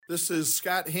This is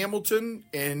Scott Hamilton,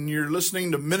 and you're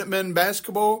listening to Minutemen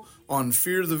Basketball on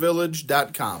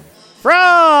FearTheVillage.com.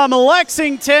 From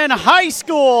Lexington High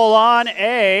School on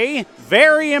a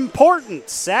very important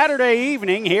Saturday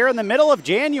evening here in the middle of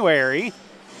January,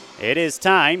 it is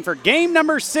time for game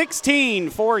number 16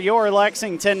 for your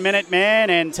Lexington Minutemen,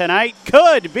 and tonight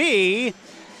could be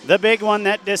the big one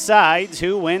that decides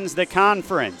who wins the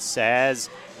conference, as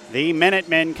the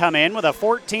Minutemen come in with a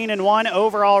 14-1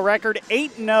 overall record,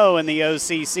 8-0 in the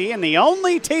OCC, and the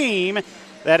only team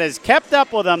that has kept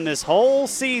up with them this whole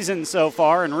season so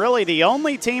far, and really the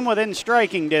only team within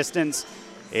striking distance,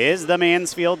 is the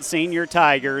Mansfield Senior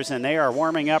Tigers, and they are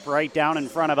warming up right down in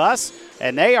front of us,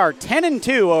 and they are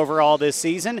 10-2 overall this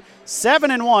season,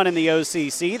 7-1 in the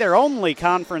OCC. Their only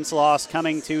conference loss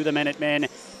coming to the Minutemen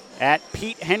at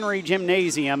Pete Henry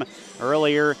Gymnasium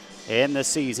earlier in the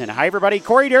season. Hi, everybody.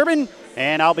 Corey Durbin,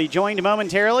 and I'll be joined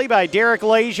momentarily by Derek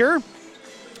Lazier.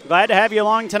 Glad to have you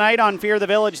along tonight on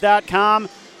FearTheVillage.com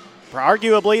for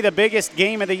arguably the biggest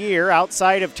game of the year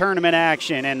outside of tournament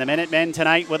action. And the Minutemen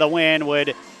tonight with a win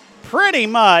would pretty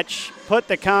much put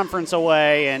the conference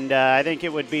away, and I think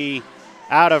it would be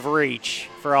out of reach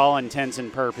for all intents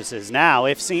and purposes. Now,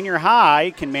 if Senior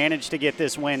High can manage to get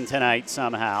this win tonight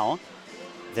somehow,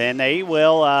 then they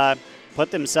will put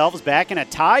themselves back in a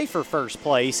tie for first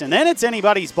place, and then it's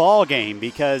anybody's ball game,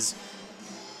 because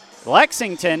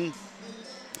Lexington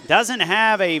doesn't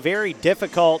have a very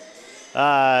difficult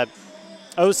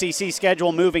OCC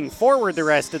schedule moving forward the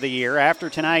rest of the year. After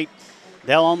tonight,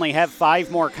 they'll only have 5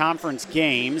 more conference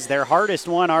games. Their hardest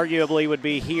one arguably would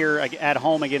be here at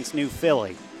home against New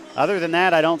Philly. Other than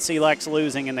that, I don't see Lex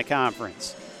losing in the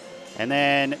conference. And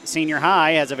then Senior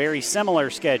High has a very similar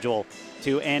schedule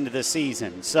to end the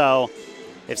season. So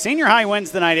if Senior High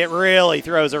wins tonight, it really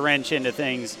throws a wrench into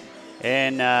things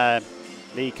in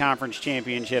the conference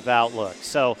championship outlook.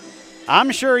 So I'm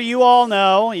sure you all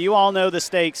know the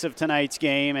stakes of tonight's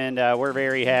game, and we're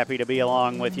very happy to be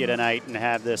along with you tonight and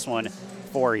have this one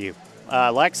for you.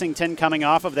 Lexington coming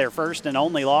off of their first and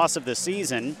only loss of the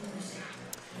season.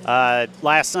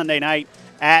 Last Sunday night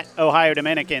at Ohio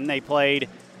Dominican, they played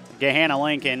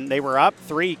Gahanna-Lincoln. They were up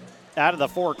 3 out of the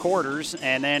 4 quarters,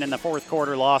 and then in the fourth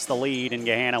quarter lost the lead, and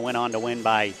Gahanna went on to win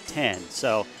by 10.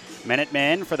 So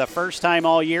Minutemen, for the first time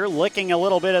all year, licking a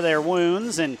little bit of their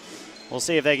wounds, and we'll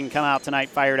see if they can come out tonight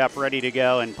fired up, ready to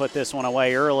go, and put this one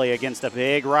away early against a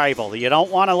big rival. You don't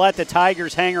want to let the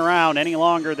Tigers hang around any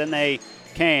longer than they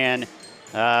can,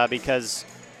 because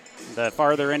the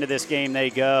farther into this game they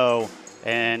go,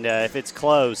 and if it's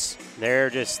close, their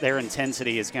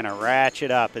intensity is going to ratchet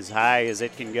up as high as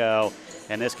it can go,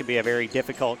 and this could be a very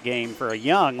difficult game for a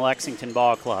young Lexington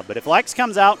ball club. But if Lex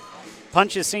comes out,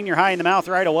 punches Senior High in the mouth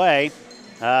right away,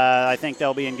 I think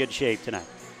they'll be in good shape tonight.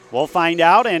 We'll find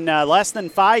out in less than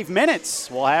 5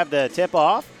 minutes. We'll have the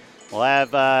tip-off. We'll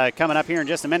have, coming up here in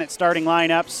just a minute, starting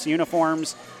lineups,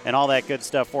 uniforms, and all that good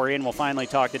stuff for you. And we'll finally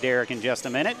talk to Derek in just a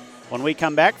minute when we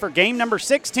come back for game number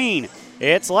 16.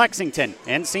 It's Lexington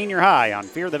and Senior High on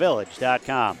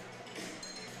FearTheVillage.com.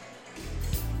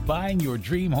 Buying your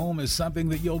dream home is something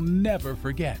that you'll never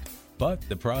forget, but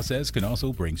the process can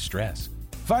also bring stress.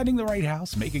 Finding the right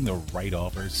house, making the right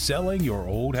offer, selling your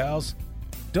old house.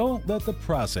 Don't let the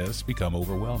process become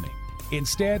overwhelming.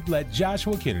 Instead, let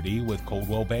Joshua Kennedy with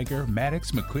Coldwell Banker Maddox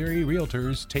McCleary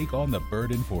Realtors take on the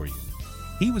burden for you.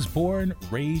 He was born,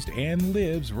 raised, and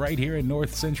lives right here in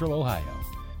North Central Ohio.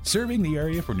 Serving the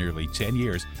area for nearly 10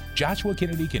 years, Joshua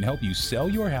Kennedy can help you sell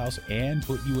your house and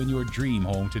put you in your dream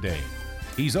home today.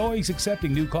 He's always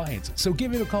accepting new clients, so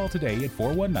give him a call today at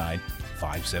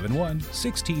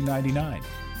 419-571-1699.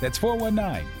 That's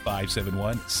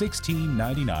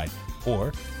 419-571-1699,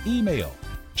 or email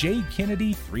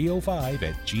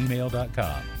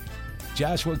jkennedy305@gmail.com.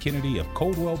 Joshua Kennedy of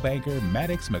Coldwell Banker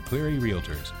Maddox McCleary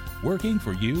Realtors, working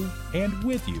for you and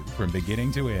with you from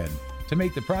beginning to end to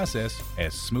make the process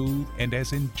as smooth and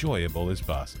as enjoyable as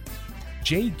possible.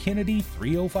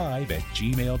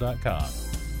 jkennedy305@gmail.com.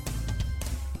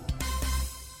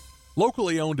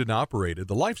 Locally owned and operated,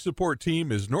 the Life Support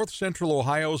Team is North Central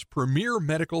Ohio's premier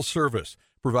medical service,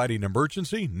 providing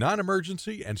emergency,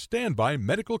 non-emergency, and standby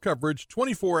medical coverage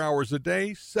 24 hours a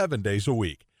day, 7 days a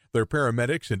week. Their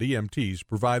paramedics and EMTs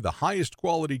provide the highest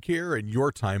quality care in your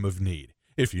time of need.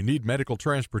 If you need medical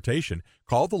transportation,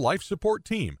 call the Life Support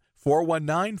Team,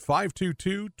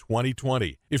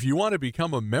 419-522-2020. If you want to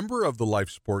become a member of the Life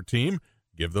Support Team,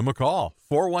 give them a call,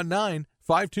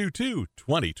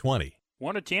 419-522-2020.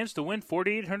 Want a chance to win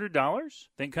 $4,800?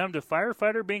 Then come to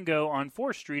Firefighter Bingo on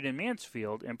 4th Street in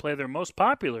Mansfield and play their most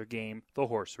popular game, the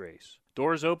horse race.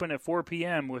 Doors open at 4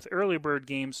 p.m. with early bird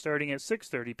games starting at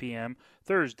 6:30 p.m.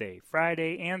 Thursday,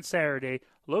 Friday, and Saturday,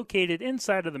 located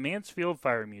inside of the Mansfield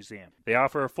Fire Museum. They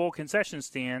offer a full concession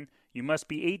stand. You must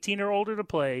be 18 or older to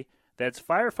play. That's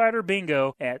Firefighter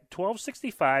Bingo at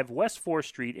 1265 West 4th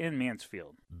Street in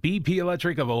Mansfield. BP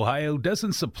Electric of Ohio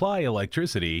doesn't supply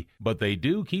electricity, but they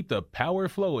do keep the power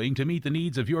flowing to meet the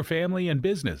needs of your family and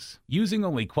business. Using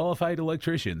only qualified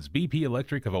electricians, BP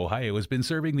Electric of Ohio has been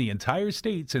serving the entire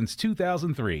state since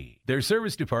 2003. Their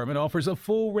service department offers a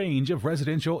full range of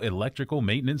residential electrical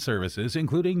maintenance services,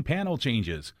 including panel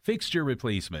changes, fixture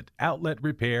replacement, outlet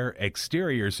repair,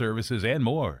 exterior services, and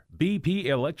more. BP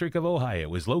Electric of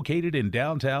Ohio is located in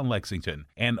downtown Lexington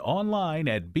and online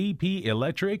at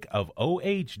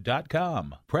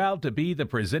bpelectricofoh.com. Proud to be the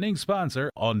presenting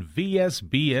sponsor on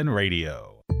VSBN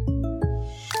Radio.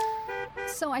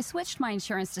 So I switched my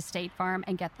insurance to State Farm,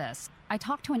 and get this. I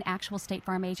talked to an actual State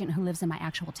Farm agent who lives in my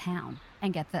actual town.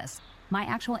 And get this. My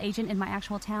actual agent in my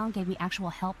actual town gave me actual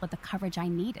help with the coverage I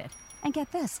needed. And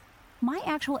get this. My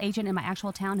actual agent in my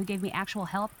actual town who gave me actual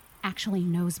help actually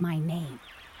knows my name.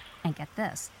 And get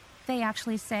this. They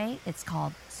actually say it's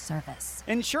called service.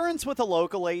 Insurance with a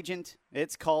local agent,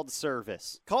 it's called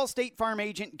service. Call State Farm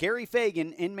agent Gary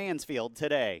Fagan in Mansfield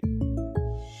today.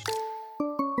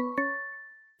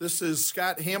 This is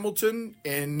Scott Hamilton,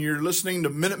 and you're listening to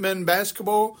Minutemen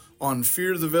Basketball on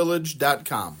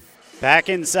FearTheVillage.com. Back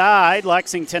inside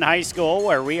Lexington High School,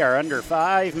 where we are under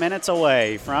 5 minutes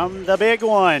away from the big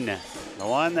one. The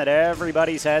one that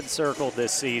everybody's had circled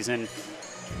this season,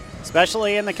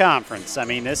 especially in the conference. I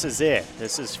mean, this is it.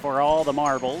 This is for all the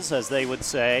marbles, as they would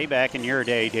say back in your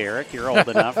day, Derek. You're old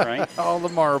enough, right? All the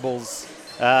marbles.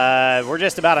 We're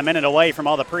just about a minute away from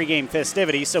all the pregame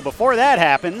festivities. So before that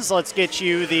happens, let's get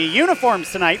you the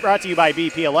uniforms tonight, brought to you by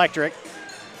BP Electric.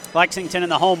 Lexington in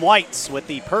the home whites with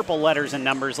the purple letters and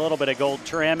numbers, a little bit of gold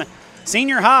trim.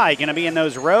 Senior high going to be in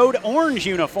those road orange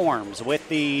uniforms with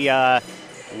the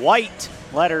white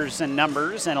letters and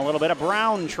numbers and a little bit of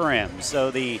brown trim.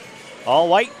 So the all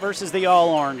white versus the all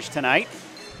orange tonight.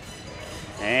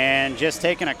 And just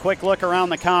taking a quick look around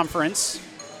the conference.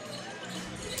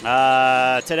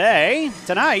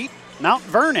 Tonight, Mount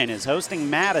Vernon is hosting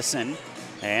Madison,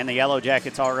 and the Yellow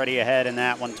Jackets already ahead in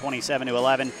that one,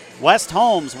 27-11. West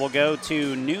Holmes will go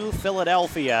to New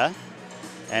Philadelphia,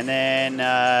 and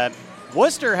then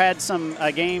Worcester had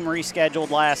a game rescheduled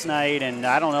last night, and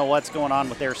I don't know what's going on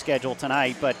with their schedule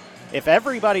tonight, but if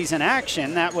everybody's in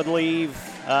action, that would leave,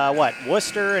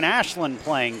 Worcester and Ashland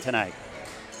playing tonight.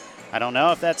 I don't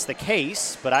know if that's the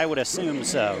case, but I would assume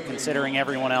so, considering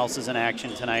everyone else is in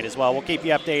action tonight as well. We'll keep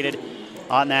you updated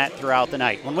on that throughout the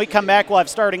night. When we come back, we'll have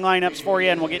starting lineups for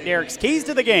you, and we'll get Derek's keys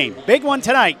to the game. Big one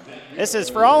tonight. This is,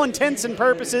 for all intents and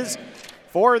purposes,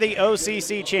 for the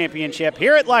OCC Championship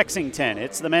here at Lexington.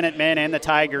 It's the Minutemen and the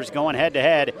Tigers going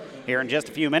head-to-head here in just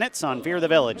a few minutes on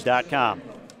FearTheVillage.com.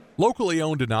 Locally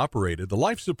owned and operated, the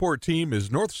Life Support Team is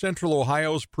North Central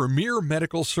Ohio's premier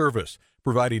medical service,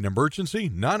 providing emergency,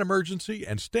 non-emergency,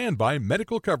 and standby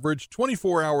medical coverage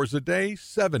 24 hours a day,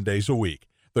 7 days a week.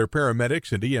 Their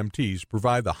paramedics and EMTs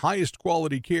provide the highest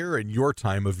quality care in your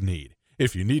time of need.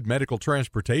 If you need medical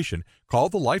transportation, call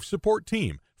the Life Support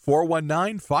Team,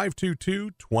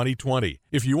 419-522-2020.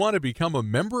 If you want to become a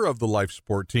member of the Life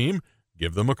Support Team,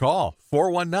 give them a call,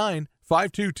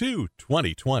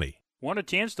 419-522-2020. Want a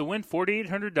chance to win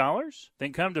 $4,800?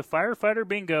 Then come to Firefighter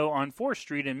Bingo on 4th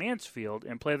Street in Mansfield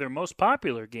and play their most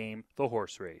popular game, the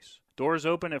horse race. Doors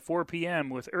open at 4 p.m.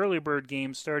 with early bird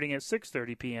games starting at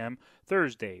 6:30 p.m.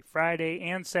 Thursday, Friday,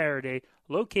 and Saturday,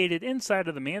 located inside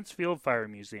of the Mansfield Fire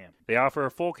Museum. They offer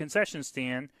a full concession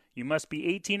stand. You must be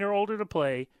 18 or older to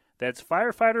play. That's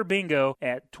Firefighter Bingo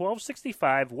at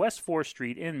 1265 West 4th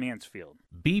Street in Mansfield.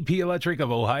 BP Electric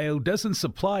of Ohio doesn't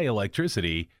supply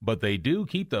electricity, but they do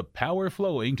keep the power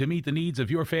flowing to meet the needs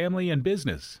of your family and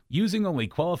business. Using only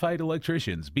qualified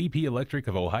electricians, BP Electric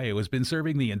of Ohio has been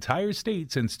serving the entire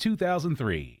state since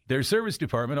 2003. Their service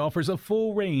department offers a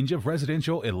full range of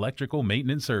residential electrical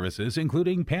maintenance services,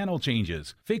 including panel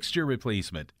changes, fixture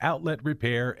replacement, outlet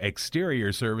repair,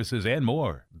 exterior services, and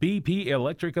more. BP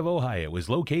Electric of Ohio is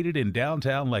located in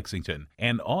downtown Lexington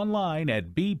and online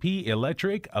at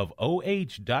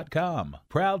bpelectricofoh.com.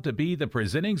 Proud to be the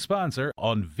presenting sponsor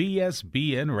on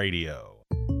VSBN Radio.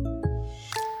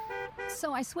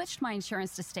 So I switched my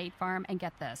insurance to State Farm, and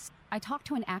get this. I talked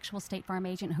to an actual State Farm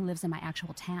agent who lives in my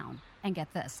actual town. And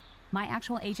get this. My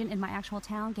actual agent in my actual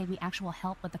town gave me actual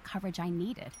help with the coverage I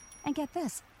needed. And get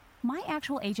this. My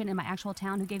actual agent in my actual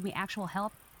town who gave me actual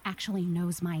help actually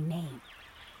knows my name.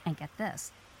 And get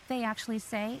this. They actually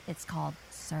say it's called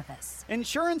service.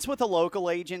 Insurance with a local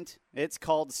agent, it's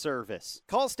called service.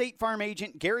 Call State Farm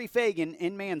agent Gary Fagan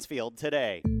in Mansfield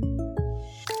today.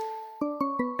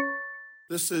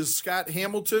 This is Scott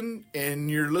Hamilton,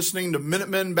 and you're listening to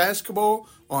Minutemen Basketball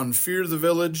on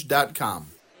fearthevillage.com.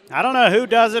 I don't know who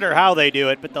does it or how they do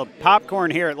it, but the popcorn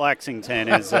here at Lexington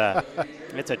is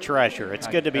it's a treasure. It's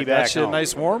good to be back home. A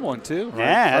nice warm one, too. Right?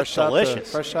 Yeah, it's delicious.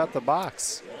 Fresh out the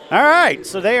box. All right,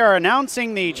 so they are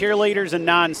announcing the cheerleaders and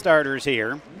non-starters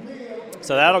here.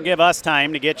 So that'll give us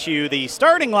time to get you the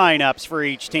starting lineups for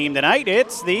each team tonight.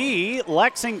 It's the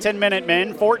Lexington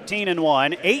Minutemen,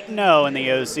 14-1, 8-0 in the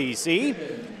OCC,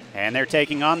 and they're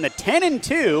taking on the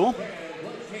 10-2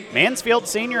 Mansfield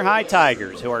Senior High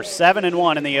Tigers, who are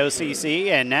 7-1 in the OCC,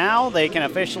 and now they can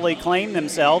officially claim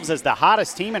themselves as the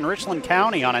hottest team in Richland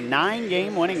County on a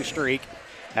 9-game winning streak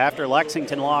after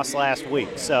Lexington lost last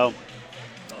week. So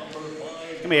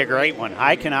it's going to be a great one.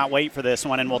 I cannot wait for this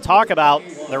one, and we'll talk about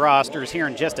the rosters here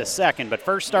in just a second. But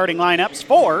first, starting lineups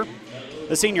for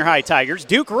the Senior High Tigers.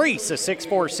 Duke Reese, a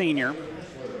 6'4 senior.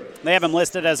 They have him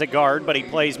listed as a guard, but he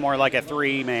plays more like a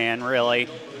three-man, really.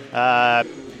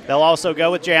 They'll also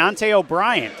go with Jayante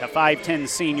O'Brien, a 5'10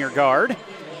 senior guard,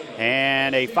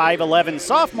 and a 5'11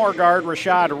 sophomore guard,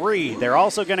 Rashad Reed. They're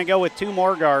also going to go with two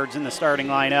more guards in the starting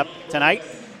lineup tonight.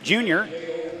 Junior,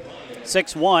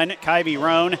 6'1, Kyvie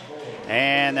Roan.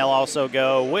 And they'll also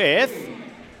go with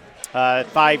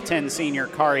 5'10 senior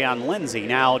Carion Lindsay.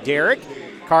 Now, Derek,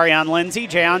 Carion Lindsay,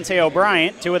 Jayante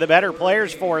O'Brien, two of the better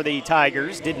players for the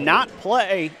Tigers, did not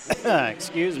play,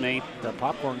 excuse me. The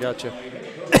popcorn got you.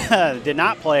 Did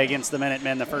not play against the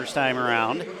Minutemen the first time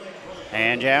around.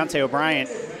 And Jayante O'Brien,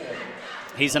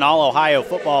 he's an all-Ohio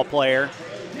football player,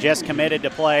 just committed to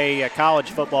play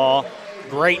college football.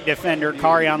 Great defender.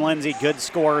 Carion Lindsay, good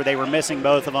scorer. They were missing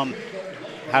both of them.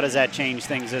 How does that change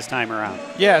things this time around?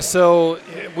 Yeah, so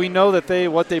we know that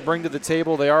what they bring to the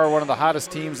table, they are one of the hottest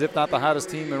teams, if not the hottest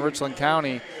team in Richland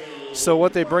County. So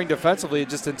what they bring defensively,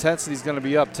 just intensity is going to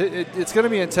be up. It's going to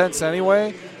be intense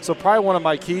anyway. So probably one of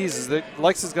my keys is that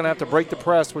Lex is going to have to break the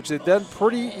press, which they've done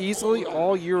pretty easily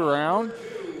all year round.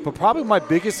 But probably my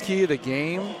biggest key of the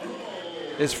game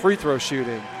is free throw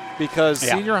shooting, because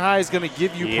senior high is going to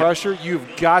give you pressure. You've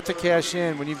got to cash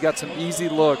in when you've got some easy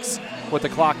looks with the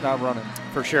clock not running.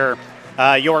 For sure.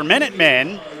 Your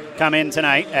Minutemen come in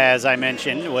tonight, as I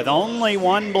mentioned, with only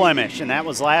one blemish, and that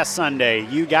was last Sunday.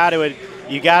 You got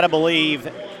to believe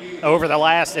over the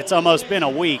last, it's almost been a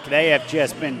week, they have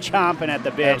just been chomping at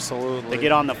the bit to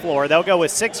get on the floor. They'll go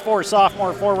with 6'4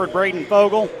 sophomore forward Braden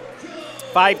Fogel,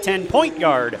 5'10 point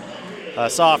guard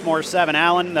sophomore Seven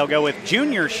Allen. They'll go with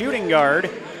junior shooting guard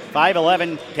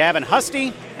 5'11 Gavin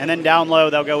Husty, and then down low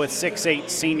they'll go with 6'8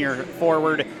 senior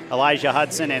forward Elijah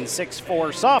Hudson and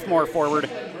 6'4 sophomore forward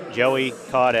Joey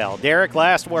Caudell. Derek,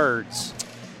 last words.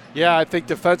 Yeah, I think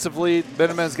defensively,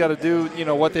 Minutemen's got to do,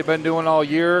 what they've been doing all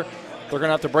year. They're going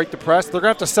to have to break the press. They're going to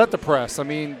have to set the press. I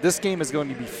mean, this game is going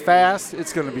to be fast.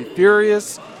 It's going to be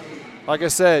furious. Like I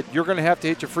said, you're going to have to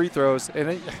hit your free throws.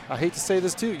 And I hate to say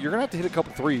this, too. You're going to have to hit a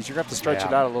couple threes. You're going to have to stretch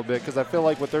it out a little bit, because I feel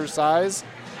like with their size,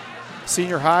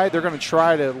 senior high, they're going to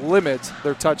try to limit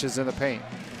their touches in the paint.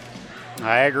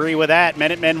 I agree with that.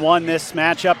 Minutemen won this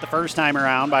matchup the first time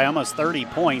around by almost 30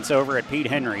 points over at Pete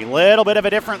Henry. Little bit of a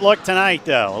different look tonight,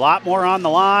 though. A lot more on the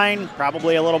line,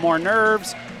 probably a little more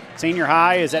nerves. Senior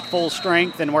high is at full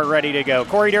strength, and we're ready to go.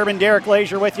 Corey Durbin, Derek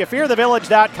Lazier with you.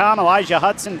 FearTheVillage.com. Elijah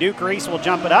Hudson, Duke Reese will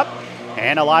jump it up,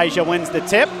 and Elijah wins the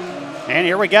tip. And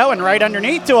here we go, and right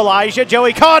underneath to Elijah,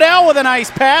 Joey Caudell with a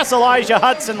nice pass. Elijah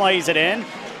Hudson lays it in.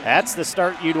 That's the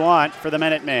start you'd want for the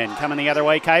Minutemen. Coming the other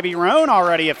way, Kyvie Roan,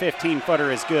 already a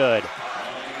 15-footer is good.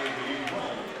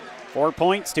 4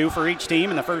 points, 2 for each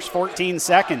team in the first 14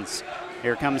 seconds.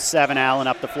 Here comes Seven Allen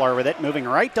up the floor with it, moving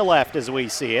right to left as we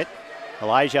see it.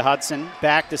 Elijah Hudson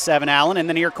back to Seven Allen in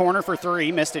the near corner for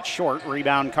three. Missed it short.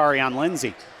 Rebound, Carion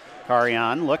Lindsay.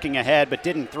 Carion looking ahead but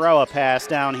didn't throw a pass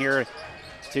down here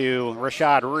to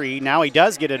Rashad Reed. Now he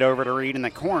does get it over to Reed in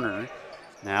the corner.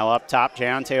 Now up top,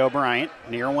 Jayante O'Brien,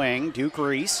 near wing, Duke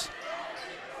Reese.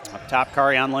 Up top,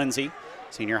 Carion Lindsay.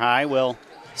 Senior high will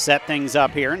set things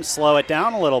up here and slow it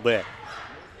down a little bit.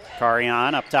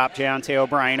 Carion up top, Jayante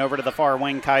O'Brien over to the far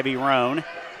wing, Kyvie Roan.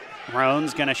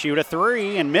 Roan's going to shoot a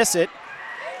three and miss it.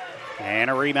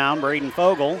 And a rebound, Braden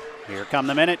Fogel. Here come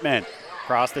the Minutemen.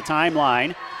 Across the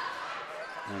timeline.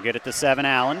 We'll get it to Seven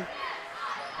Allen.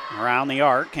 Around the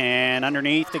arc and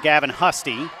underneath to Gavin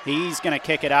Husty. He's going to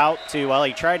kick it out to,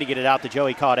 he tried to get it out to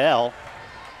Joey Caudell,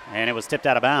 and it was tipped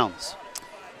out of bounds.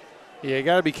 Yeah, you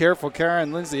got to be careful,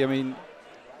 Carion Lindsay. I mean,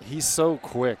 He's so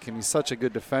quick, and he's such a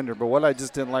good defender. But what I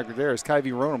just didn't like there is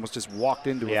Kyvie Roan almost just walked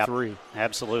into a three.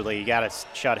 Absolutely. You got to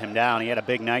shut him down. He had a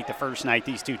big night the first night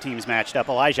these two teams matched up.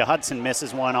 Elijah Hudson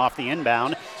misses one off the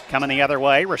inbound. Coming the other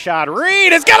way, Rashad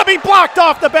Reed is going to be blocked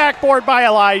off the backboard by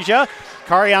Elijah.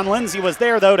 Carion Lindsay was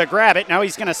there, though, to grab it. Now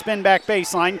he's going to spin back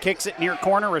baseline, kicks it near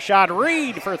corner. Rashad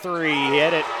Reed for three. He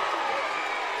hit it.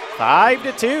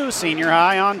 5-2, Senior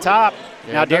High on top.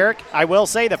 Yeah, now, Derek, I will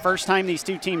say the first time these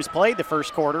two teams played the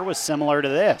first quarter was similar to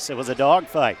this. It was a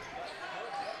dogfight.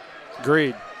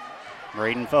 Agreed.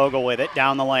 Braden Fogle with it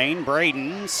down the lane.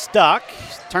 Braden stuck.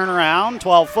 Turnaround,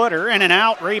 12-footer, in and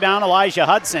out. Rebound, Elijah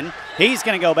Hudson. He's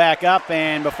going to go back up,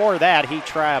 and before that, he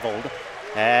traveled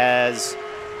as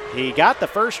he got the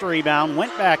first rebound,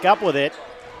 went back up with it,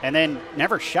 and then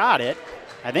never shot it.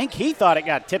 I think he thought it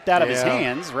got tipped out of his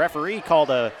hands. Referee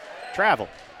called a travel.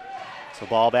 So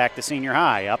ball back to Senior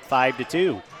High, up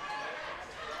 5-2.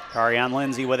 Carion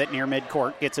Lindsay with it near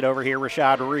midcourt. Gets it over here,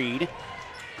 Rashad Reed.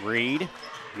 Reed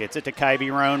gets it to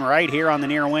Kyvie Roan right here on the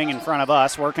near wing in front of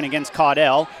us, working against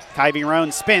Caudell. Kyvie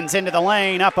Roan spins into the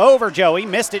lane, up over Joey,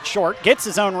 missed it short, gets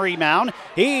his own rebound.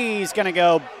 He's going to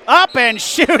go up and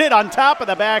shoot it on top of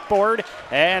the backboard,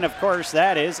 and of course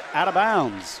that is out of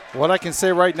bounds. What I can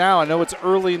say right now, I know it's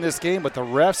early in this game, but the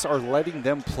refs are letting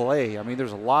them play. I mean,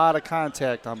 there's a lot of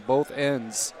contact on both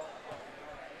ends.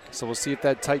 So we'll see if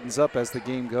that tightens up as the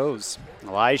game goes.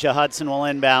 Elijah Hudson will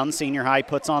inbound. Senior High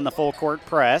puts on the full court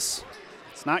press.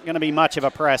 It's not going to be much of a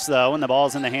press, though, and the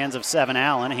ball's in the hands of Seven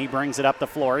Allen. He brings it up the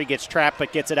floor. He gets trapped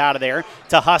but gets it out of there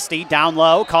to Husty. Down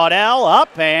low, Caudell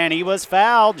up, and he was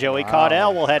fouled. Joey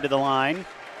Caudell will head to the line.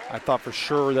 I thought for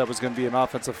sure that was going to be an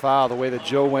offensive foul, the way that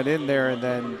Joe went in there, and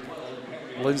then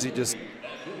Lindsay just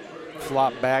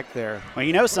flopped back there. Well,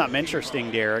 you know something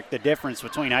interesting, Derek? The difference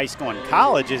between high school and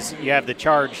college is you have the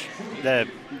charge, the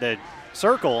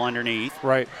circle underneath.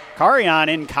 Right. Carion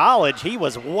in college, he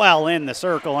was well in the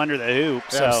circle under the hoop.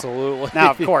 So. Absolutely.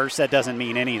 Now, of course, that doesn't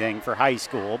mean anything for high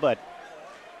school, but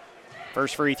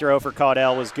first free throw for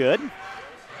Caudell was good.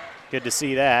 Good to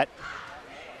see that.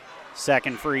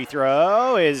 Second free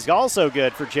throw is also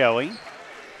good for Joey.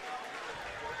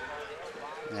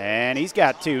 And he's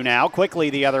got two now. Quickly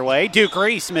the other way. Duke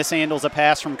Reese mishandles a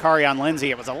pass from Carion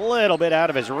Lindsay. It was a little bit out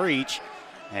of his reach.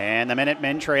 And the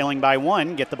Minutemen, trailing by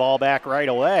one, get the ball back right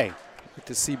away. Good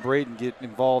to see Braden get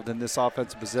involved in this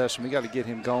offensive possession. We got to get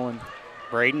him going.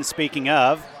 Braden, speaking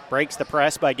of, breaks the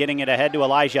press by getting it ahead to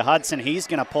Elijah Hudson. He's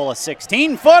going to pull a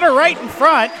 16-footer right in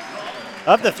front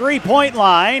of the three-point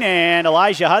line. And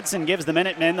Elijah Hudson gives the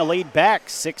Minutemen the lead back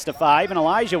 6-5, and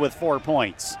Elijah with 4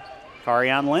 points.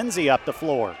 Carion Lindsay up the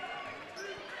floor.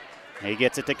 He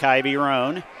gets it to Kyvie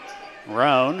Roan.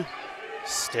 Roan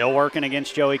still working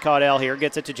against Joey Caudell here.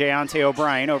 Gets it to Jayonte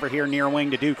O'Brien over here near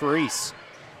wing to Duke Reese.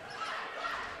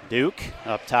 Duke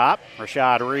up top.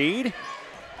 Rashad Reed.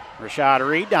 Rashad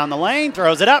Reed down the lane.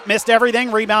 Throws it up. Missed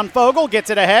everything. Rebound Fogle. Gets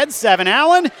it ahead. Seven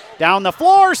Allen. Down the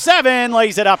floor. Seven.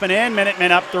 Lays it up and in.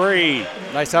 Minutemen up 3.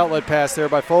 Nice outlet pass there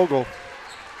by Fogle.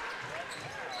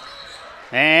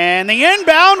 And the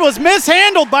inbound was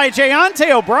mishandled by Jayonte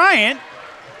O'Brien.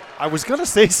 I was going to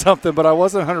say something, but I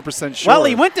wasn't 100% sure. Well,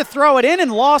 he went to throw it in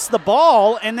and lost the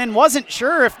ball and then wasn't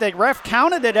sure if the ref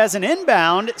counted it as an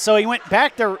inbound, so he went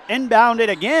back to inbound it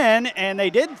again, and they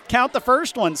did count the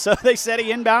first one, so they said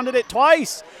he inbounded it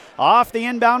twice. Off the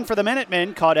inbound for the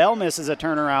Minutemen, Caudell misses a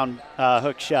turnaround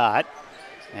hook shot,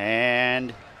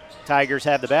 and Tigers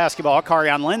have the basketball.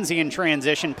 Carion Lindsay in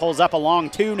transition, pulls up a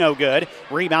long two, no good.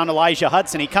 Rebound Elijah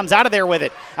Hudson. He comes out of there with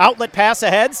it. Outlet pass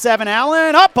ahead. Seven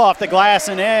Allen up off the glass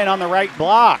and in on the right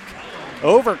block.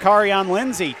 Over Carion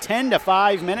Lindsay,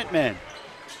 10-5 Minutemen.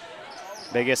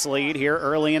 Biggest lead here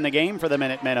early in the game for the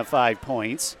Minutemen of 5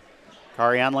 points.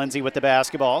 Carion Lindsay with the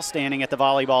basketball, standing at the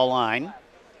volleyball line.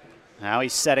 Now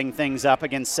he's setting things up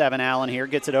against Seven Allen here.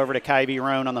 Gets it over to Kyvie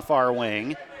Roan on the far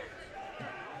wing.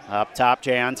 Up top,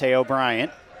 Jayonte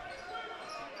O'Brien.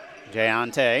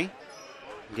 Jayonte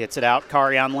gets it out.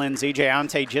 Carion Lindsay.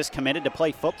 Jayonte just committed to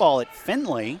play football at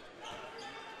Findlay.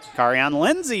 Carion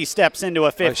Lindsay steps into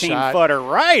a 15-footer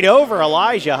right over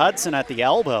Elijah Hudson at the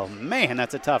elbow. Man,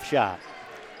 that's a tough shot.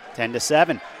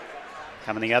 10-7.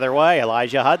 Coming the other way,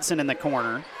 Elijah Hudson in the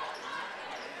corner.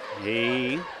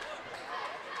 He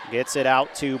Gets it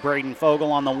out to Braden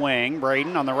Fogel on the wing.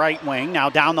 Braden on the right wing. Now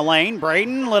down the lane.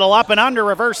 Braden, little up and under.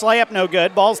 Reverse layup, no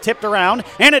good. Ball's tipped around,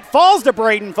 and it falls to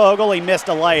Braden Fogel. He missed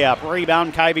a layup.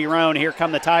 Rebound, Kyvie Roan. Here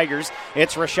come the Tigers.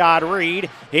 It's Rashad Reed.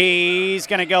 He's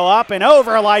going to go up and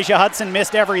over. Elijah Hudson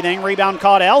missed everything. Rebound,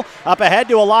 Caudell. Up ahead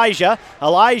to Elijah.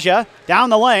 Elijah down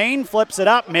the lane. Flips it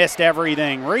up. Missed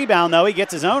everything. Rebound, though. He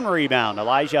gets his own rebound.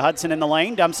 Elijah Hudson in the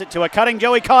lane. Dumps it to a cutting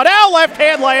Joey Caudell.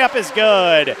 Left-hand layup is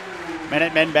good.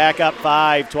 Minutemen back up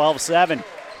 5, 12-7.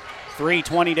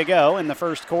 3:20 to go in the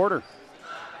first quarter.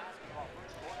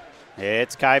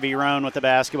 It's Kyvie Roan with the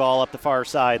basketball up the far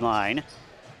sideline.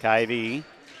 Kyvie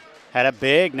had a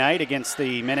big night against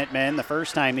the Minutemen the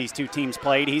first time these two teams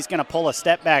played. He's going to pull a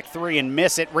step-back three and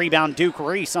miss it. Rebound, Duke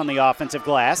Reese on the offensive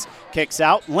glass. Kicks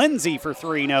out. Lindsay for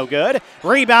three, no good.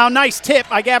 Rebound, nice tip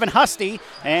by Gavin Husty.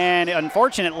 And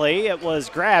unfortunately, it was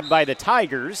grabbed by the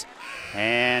Tigers.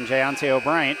 And Jayante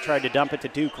O'Brien tried to dump it to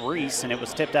Duke Reese, and it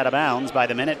was tipped out of bounds by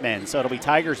the Minutemen. So it'll be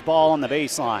Tigers ball on the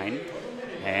baseline.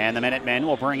 And the Minutemen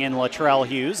will bring in Latrell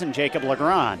Hughes and Jacob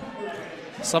Legrand.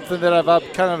 Something that I've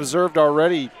kind of observed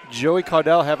already, Joey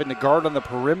Caudell having to guard on the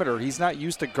perimeter. He's not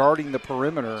used to guarding the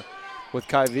perimeter with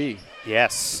Kyvie.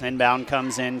 Yes, inbound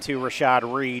comes into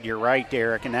Rashad Reed. You're right,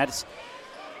 Derek, and that's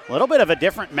a little bit of a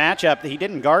different matchup. He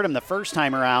didn't guard him the first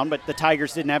time around, but the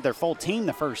Tigers didn't have their full team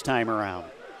the first time around.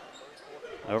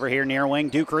 Over here near wing,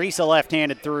 Duke Reese, a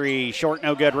left-handed three. Short,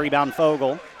 no good. Rebound,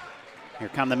 Fogel. Here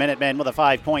come the Minutemen with a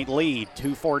 5-point lead.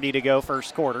 2:40 to go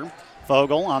first quarter.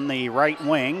 Fogel on the right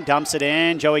wing, dumps it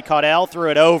in. Joey Caudell threw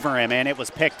it over him, and it was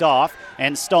picked off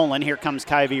and stolen. Here comes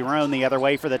Kyvie Roan the other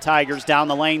way for the Tigers. Down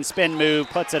the lane, spin move,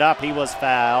 puts it up. He was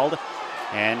fouled.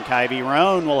 And Kyvie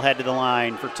Roan will head to the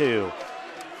line for two.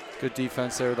 Good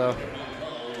defense there, though.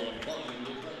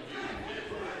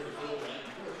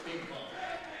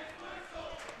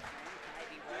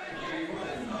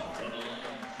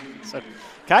 So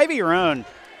Kyvie Roan,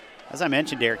 as I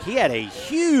mentioned, Derek, he had a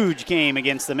huge game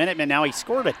against the Minutemen. Now he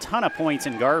scored a ton of points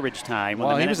in garbage time.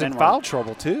 Well, he was in foul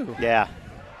trouble, too. Yeah,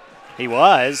 he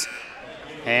was.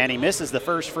 And he misses the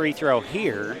first free throw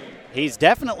here. He's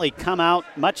definitely come out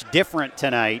much different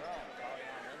tonight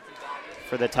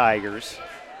for the Tigers.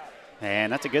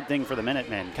 And that's a good thing for the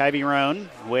Minutemen. Kyvie Roan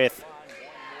with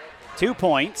 2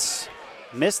 points.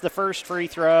 Missed the first free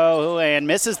throw and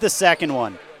misses the second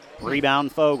one.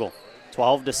 Rebound, Fogel.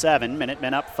 12-7,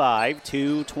 Minutemen up 5,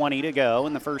 2:20 to go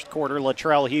in the first quarter.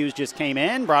 Latrell Hughes just came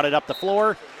in, brought it up the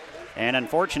floor, and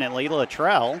unfortunately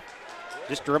Latrell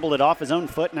just dribbled it off his own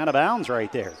foot and out of bounds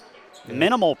right there. Yeah.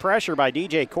 Minimal pressure by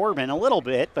DJ Corbin, a little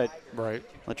bit, but right.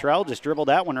 Latrell just dribbled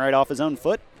that one right off his own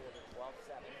foot.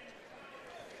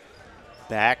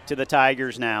 Back to the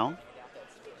Tigers now.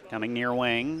 Coming near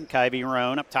wing, Kyvie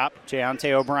Roan up top,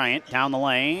 Jayante O'Brien down the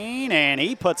lane, and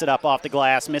he puts it up off the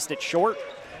glass, missed it short.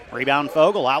 Rebound,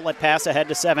 Fogel, outlet pass ahead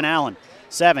to Seven Allen.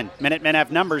 7, Minutemen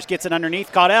have numbers, gets it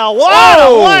underneath Caudell. What a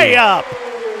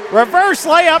layup! Reverse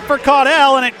layup for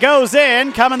Caudell, and it goes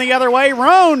in. Coming the other way,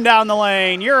 Roan down the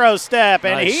lane, Euro step,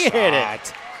 and nice he shot. hit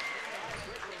it.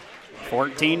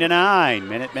 14-9,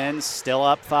 Minutemen still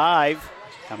up 5.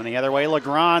 Coming the other way,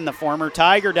 Legrand, the former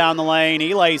Tiger, down the lane.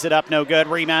 He lays it up, no good.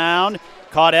 Rebound.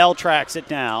 Caudell tracks it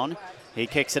down. He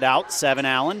kicks it out. 7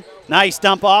 Allen. Nice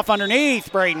dump off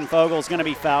underneath. Braden Fogel's going to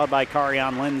be fouled by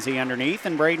Carion Lindsay underneath,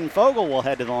 and Braden Fogel will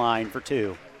head to the line for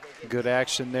 2. Good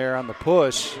action there on the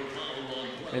push.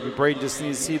 Maybe Braden just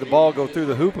needs to see the ball go through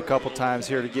the hoop a couple times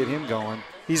here to get him going.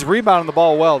 He's rebounding the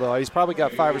ball well, though. He's probably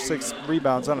got 5 or 6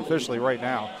 rebounds unofficially right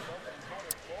now.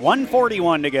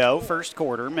 1:41 to go, first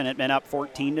quarter. Minutemen up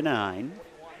 14-9.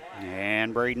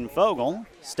 And Braden Fogel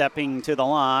stepping to the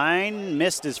line.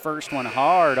 Missed his first one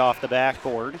hard off the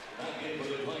backboard.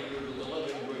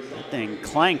 That thing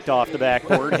clanked off the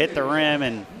backboard, hit the rim,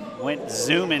 and went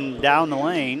zooming down the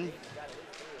lane.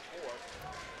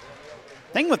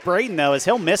 Thing with Braden, though, is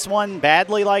he'll miss one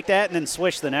badly like that and then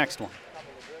swish the next one.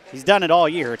 He's done it all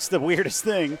year. It's the weirdest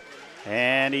thing.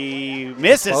 And he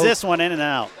misses this one in and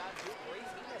out.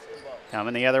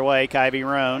 Coming the other way, Kyvie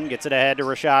Roan gets it ahead to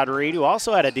Rashad Reed, who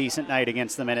also had a decent night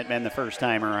against the Minutemen the first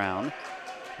time around.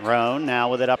 Roan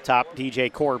now with it up top, DJ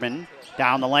Corbin.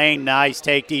 Down the lane, nice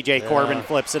take. DJ Corbin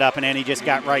flips it up, and then he just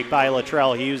got right by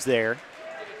Latrell Hughes there.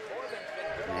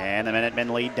 And the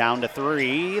Minutemen lead down to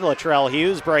 3. Latrell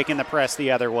Hughes breaking the press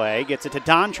the other way. Gets it to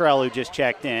Dontrell, who just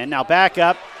checked in. Now back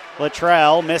up.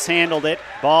 Latrell mishandled it.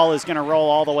 Ball is going to roll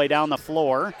all the way down the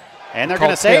floor. And they're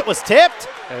going to say it was tipped.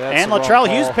 And Latrell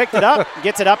Hughes picked it up,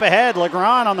 gets it up ahead.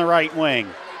 Legrand on the right wing.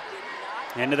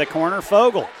 Into the corner,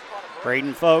 Fogel.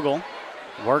 Braden Fogel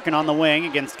working on the wing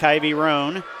against Kyvie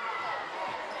Roan.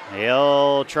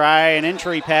 He'll try an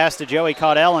entry pass to Joey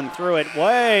Caudell and threw it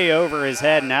way over his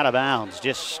head and out of bounds.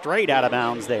 Just straight out of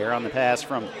bounds there on the pass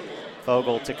from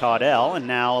Fogle to Caudell. And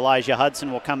now Elijah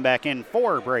Hudson will come back in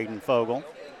for Braden Fogle.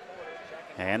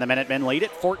 And the Minutemen lead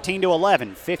it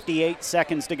 14-11. 58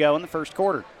 seconds to go in the first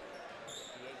quarter.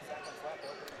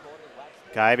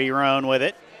 Kyvie Roan with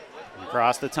it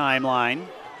across the timeline.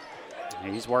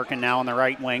 He's working now on the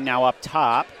right wing, now up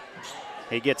top.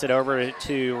 He gets it over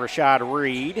to Rashad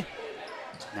Reed.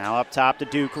 Now up top to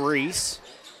Duke Reese.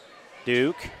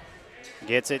 Duke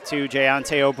gets it to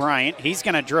Jayonte O'Brien. He's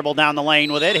going to dribble down the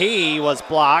lane with it. He was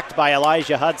blocked by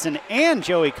Elijah Hudson and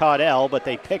Joey Caudell, but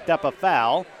they picked up a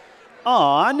foul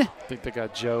on... I think they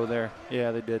got Joe there.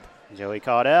 Yeah, they did. Joey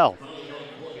Caudell.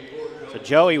 So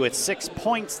Joey with 6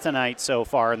 points tonight so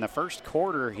far in the first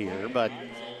quarter here, but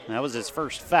that was his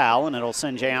first foul, and it'll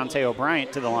send Jayonte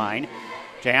O'Brien to the line.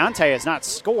 Jayonte has not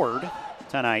scored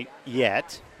tonight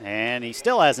yet, and he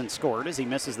still hasn't scored as he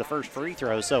misses the first free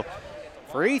throw. So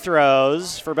free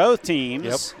throws for both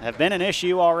teams have been an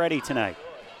issue already tonight.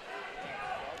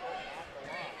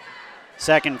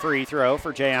 Second free throw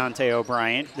for Jayonte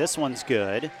O'Brien. This one's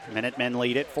good. Minutemen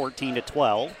lead it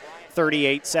 14-12.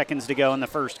 38 seconds to go in the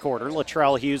first quarter.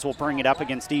 Latrell Hughes will bring it up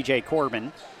against DJ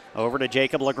Corbin. Over to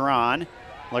Jacob Legrand.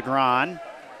 Legrand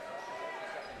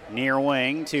near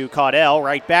wing to Caudell.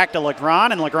 Right back to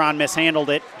Legrand, and Legrand mishandled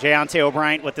it. Jayonte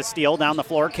O'Brien with the steal down the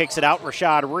floor. Kicks it out.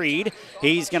 Rashad Reed.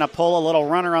 He's going to pull a little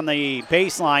runner on the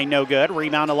baseline. No good.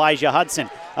 Rebound Elijah Hudson.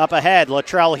 Up ahead.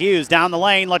 Latrell Hughes down the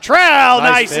lane. Latrell,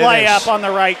 nice layup on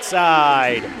the right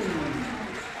side.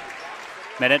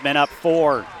 Minutemen up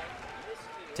 4.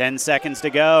 10 seconds to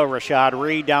go. Rashad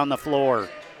Reed down the floor.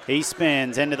 He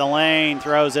spins into the lane,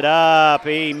 throws it up.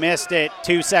 He missed it.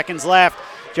 2 seconds left.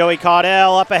 Joey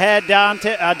Caudell up ahead, down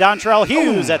to Dontrell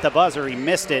Hughes at the buzzer. He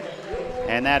missed it,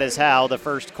 and that is how the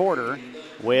first quarter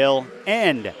will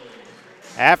end.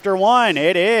 After one,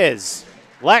 it is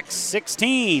Lex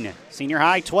 16, Senior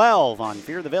High 12 on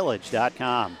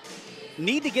fearthevillage.com.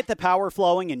 Need to get the power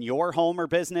flowing in your home or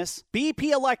business?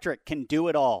 BP Electric can do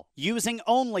it all. Using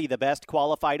only the best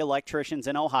qualified electricians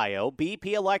in Ohio,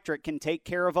 BP Electric can take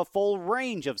care of a full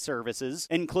range of services,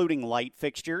 including light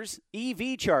fixtures,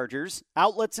 EV chargers,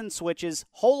 outlets and switches,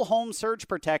 whole home surge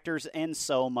protectors, and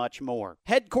so much more.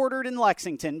 Headquartered in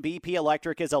Lexington, BP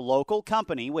Electric is a local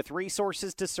company with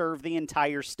resources to serve the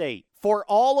entire state. For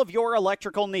all of your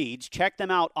electrical needs, check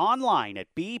them out online at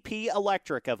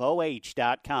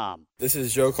bpelectricofoh.com. This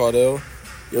is Joe Caudell.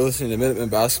 You're listening to Minutemen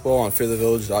Basketball on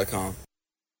fearthevillage.com.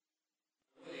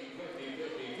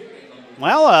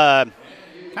 Well,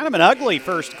 kind of an ugly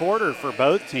first quarter for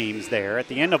both teams there. At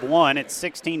the end of one, it's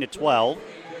 16-12.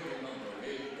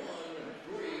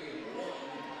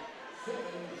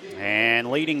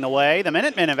 And leading the way, the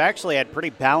Minutemen have actually had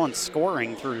pretty balanced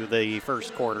scoring through the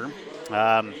first quarter.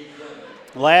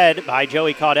 Led by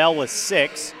Joey Caudell with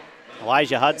 6.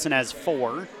 Elijah Hudson has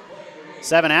 4.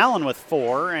 Seven Allen with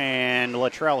 4. And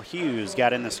Latrell Hughes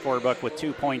got in the scorebook with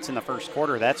 2 points in the first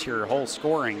quarter. That's your whole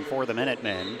scoring for the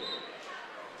Minutemen.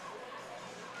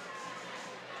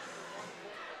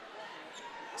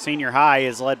 Senior High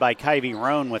is led by Kyvie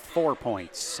Roan with 4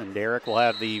 points. And Derek will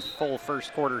have the full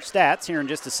first quarter stats here in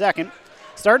just a second.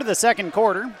 Start of the second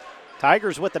quarter.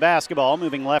 Tigers with the basketball,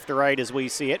 moving left to right as we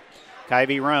see it.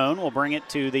 Kyvie Roan will bring it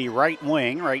to the right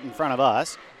wing, right in front of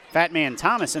us. Fat Man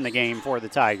Thomas in the game for the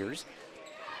Tigers.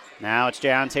 Now it's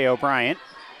Jayonte O'Brien.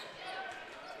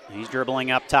 He's dribbling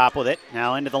up top with it.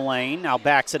 Now into the lane. Now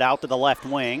backs it out to the left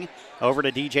wing. Over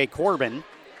to DJ Corbin.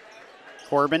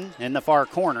 Corbin in the far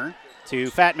corner to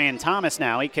Fat Man Thomas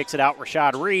now. He kicks it out.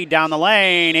 Rashad Reed down the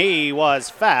lane. He was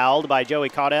fouled by Joey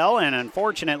Caudell, and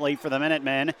unfortunately for the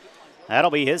Minutemen,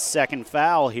 that'll be his second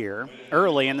foul here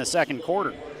early in the second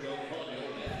quarter.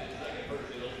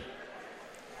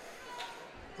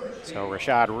 So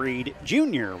Rashad Reed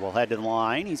Jr. will head to the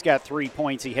line. He's got 3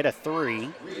 points. He hit a 3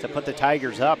 to put the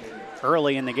Tigers up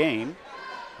early in the game.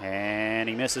 And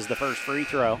he misses the first free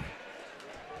throw.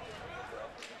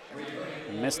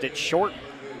 He missed it short.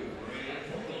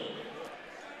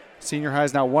 Senior High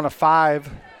is now 1 of 5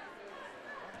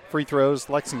 free throws.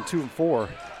 Lexington 2 of 4.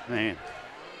 Man.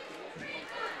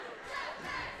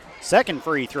 Second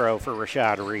free throw for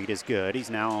Rashad Reed is good. He's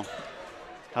now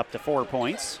up to 4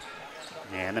 points.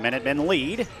 And the Minutemen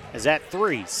lead is at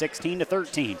 3,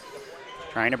 16-13.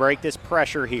 Trying to break this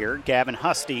pressure here. Gavin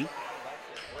Husty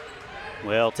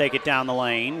will take it down the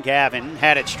lane. Gavin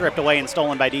had it stripped away and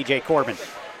stolen by DJ Corbin.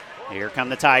 Here come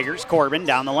the Tigers. Corbin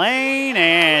down the lane,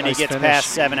 and he gets past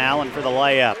Seven Allen for the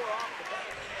layup.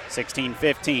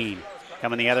 16-15.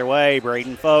 Coming the other way,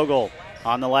 Braden Fogle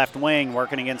on the left wing,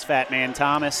 working against Fat Man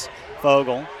Thomas.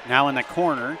 Fogle now in the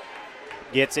corner.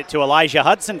 Gets it to Elijah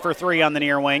Hudson for 3 on the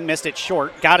near wing. Missed it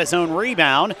short. Got his own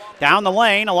rebound. Down the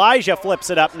lane, Elijah flips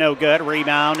it up, no good.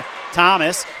 Rebound,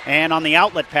 Thomas. And on the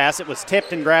outlet pass, it was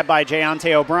tipped and grabbed by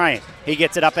Jayonte O'Brien. He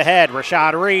gets it up ahead.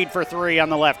 Rashad Reed for 3 on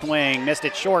the left wing. Missed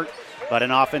it short, but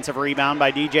an offensive rebound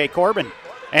by DJ Corbin.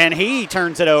 And he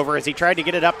turns it over as he tried to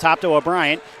get it up top to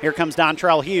O'Brien. Here comes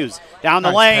Dontrell Hughes. Down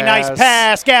the lane, nice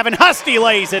pass. Gavin Husty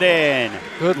lays it in.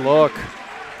 Good look.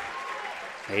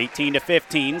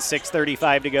 18-15,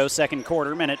 6:35 to go, second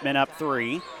quarter. Minutemen up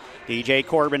 3. DJ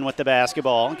Corbin with the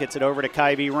basketball. Gets it over to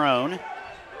Kyvie Roan.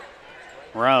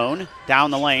 Roan down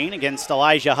the lane against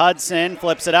Elijah Hudson.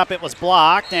 Flips it up. It was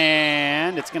blocked,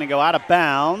 and it's going to go out of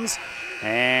bounds.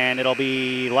 And it'll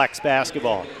be Lex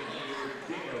basketball.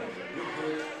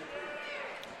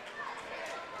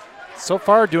 So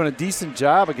far doing a decent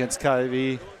job against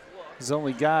Kyvie. He's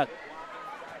only got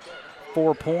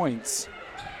 4 points.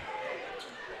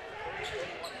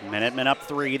 Minutemen up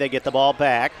 3. They get the ball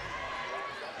back.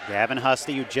 Gavin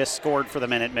Husty, who just scored for the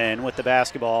Minutemen, with the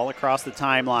basketball across the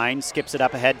timeline. Skips it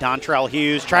up ahead. Dontrell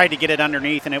Hughes tried to get it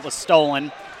underneath, and it was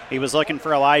stolen. He was looking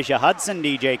for Elijah Hudson.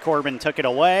 DJ Corbin took it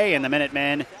away, and the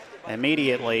Minutemen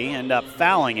immediately end up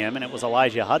fouling him, and it was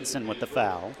Elijah Hudson with the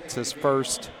foul. It's his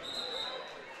first.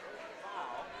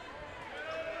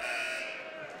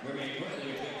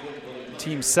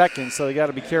 Team second, so they got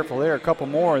to be careful there. A couple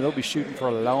more, and they'll be shooting for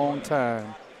a long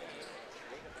time.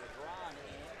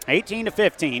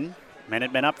 18-15.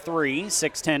 Minutemen up 3.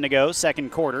 6:10 to go,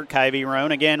 second quarter. Kyvie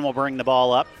Roan again will bring the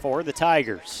ball up for the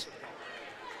Tigers.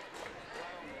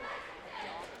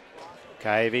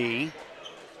 Kyvie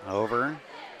over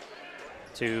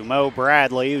to Mo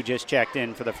Bradley, who just checked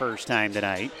in for the first time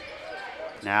tonight.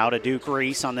 Now to Duke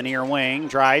Reese on the near wing.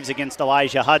 Drives against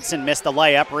Elijah Hudson. Missed the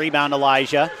layup. Rebound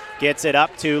Elijah. Gets it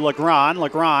up to LeGrand.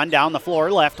 LeGrand down the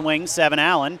floor. Left wing, Seven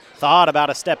Allen. Thought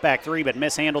about a step-back 3, but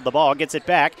mishandled the ball. Gets it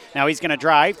back. Now he's going to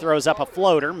drive. Throws up a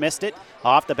floater. Missed it.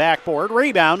 Off the backboard.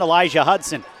 Rebound Elijah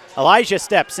Hudson. Elijah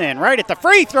steps in right at the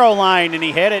free throw line, and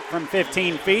he hit it from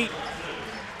 15 feet.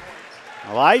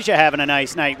 Elijah having a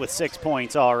nice night with 6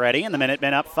 points already, and the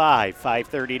Minutemen up 5.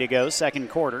 5:30 to go,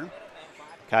 second quarter.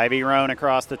 Kyvie Roan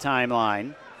across the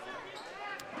timeline.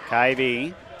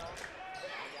 Kyvie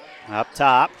up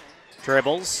top,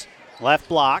 dribbles, left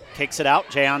block, kicks it out.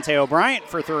 Jayonte O'Brien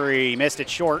for 3. Missed it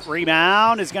short.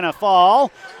 Rebound is going to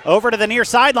fall over to the near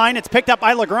sideline. It's picked up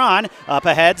by LeGrand. Up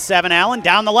ahead, Seven Allen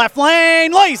down the left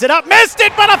lane. Lays it up. Missed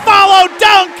it, but a follow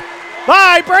dunk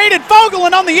by Braden Fogle,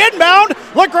 and on the inbound,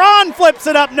 LeGrand flips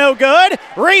it up, no good.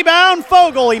 Rebound,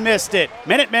 Fogle, he missed it.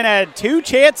 Minutemen had 2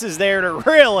 chances there to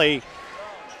really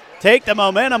take the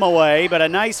momentum away, but a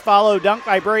nice follow dunk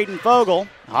by Braden Fogle.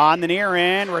 On the near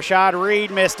end, Rashad Reed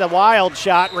missed a wild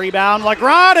shot. Rebound,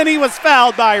 LeGrand, and he was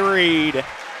fouled by Reed.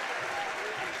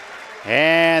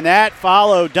 And that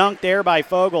follow dunk there by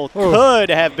Fogle could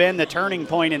have been the turning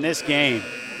point in this game.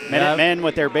 Minutemen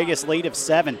with their biggest lead of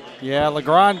 7. Yeah,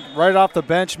 LeGrand right off the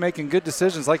bench making good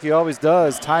decisions like he always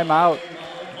does. Timeout.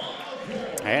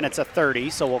 And it's a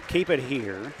 30, so we'll keep it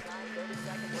here.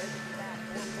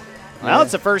 Well,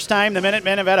 it's the first time the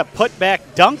Minutemen have had a putback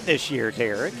dunk this year,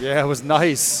 Derek. Yeah, it was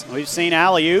nice. We've seen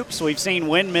alley-oops. We've seen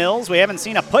windmills. We haven't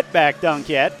seen a putback dunk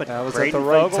yet. But that was Braden at the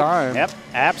right Fogle, time. Yep,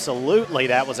 absolutely.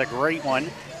 That was a great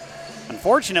one.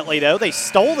 Unfortunately, though, they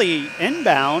stole the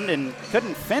inbound and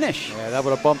couldn't finish. Yeah, that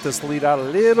would have bumped this lead out a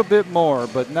little bit more.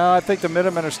 But no, I think the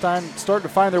Minutemen are starting to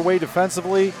find their way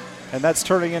defensively, and that's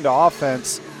turning into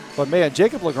offense. But, man,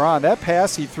 Jacob LeGrand, that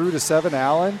pass he threw to Seven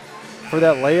Allen for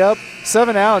that layup,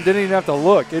 Seven Allen didn't even have to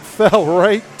look. It fell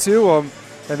right to him,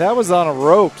 and that was on a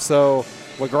rope. So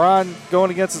LeGrand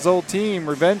going against his old team,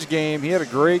 revenge game. He had a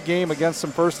great game against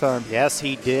them first time. Yes,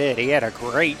 he did. He had a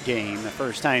great game the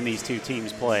first time these two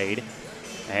teams played.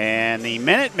 And the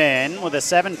Minutemen with a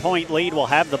 7-point lead will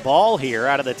have the ball here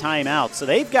out of the timeout. So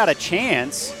they've got a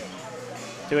chance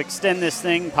to extend this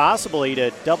thing possibly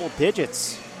to double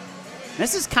digits.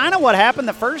 This is kind of what happened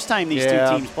the first time these two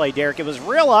teams played, Derek. It was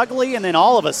real ugly, and then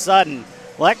all of a sudden,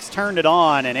 Lex turned it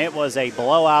on, and it was a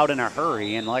blowout in a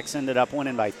hurry, and Lex ended up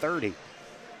winning by 30.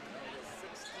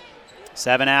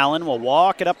 Seven Allen will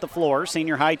walk it up the floor.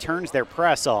 Senior High turns their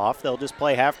press off. They'll just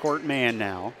play half-court man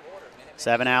now.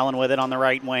 Seven Allen with it on the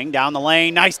right wing. Down the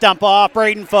lane, nice dump off.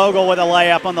 Braden Fogle with a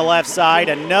layup on the left side.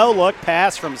 A no-look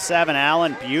pass from Seven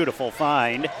Allen. Beautiful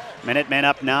find. Minutemen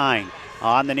up 9.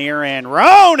 On the near end,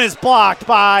 Roan is blocked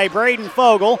by Braden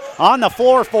Fogel. On the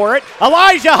floor for it,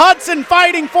 Elijah Hudson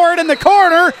fighting for it in the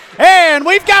corner, and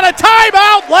we've got a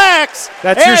timeout, Lex.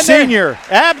 That's your senior.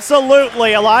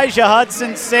 Absolutely. Elijah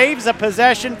Hudson saves a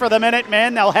possession for the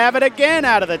Minutemen. They'll have it again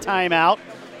out of the timeout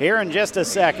here in just a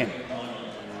second.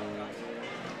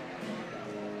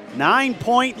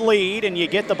 9-point lead, and you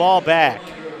get the ball back.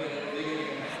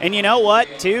 And you know what,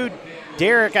 too,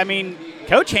 Derek, I mean,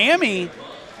 Coach Hammy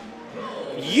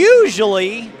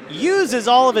usually uses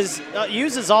all the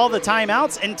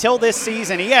timeouts until this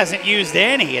season. He hasn't used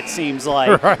any, it seems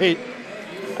like. Right.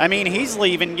 I mean, he's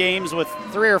leaving games with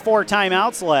 3 or 4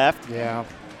 timeouts left. Yeah.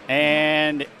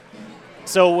 And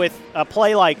so with a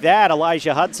play like that,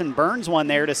 Elijah Hudson burns one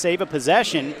there to save a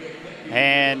possession.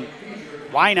 And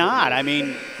why not? I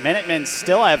mean, Minutemen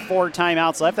still have 4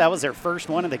 timeouts left. That was their first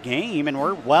one of the game, and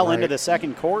we're well into the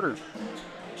second quarter.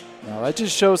 Now, that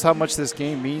just shows how much this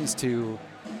game means to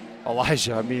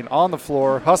Elijah. I mean, on the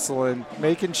floor, hustling,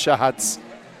 making shots.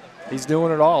 He's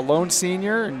doing it all. Lone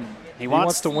senior, and he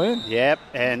wants to win. Yep,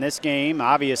 and this game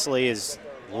obviously is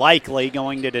likely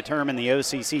going to determine the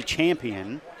OCC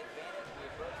champion.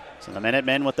 So the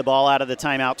Minutemen with the ball out of the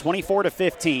timeout,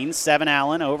 24-15. 7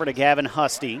 Allen over to Gavin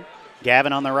Husty.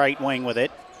 Gavin on the right wing with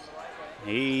it.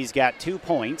 He's got 2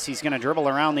 points. He's going to dribble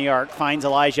around the arc, finds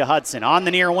Elijah Hudson. On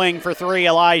the near wing for 3,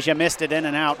 Elijah missed it in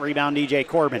and out. Rebound, DJ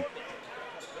Corbin.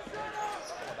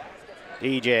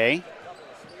 DJ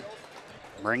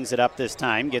brings it up this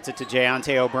time, gets it to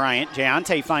Jayonte O'Brien.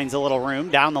 Jayonte finds a little room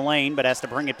down the lane, but has to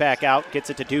bring it back out. Gets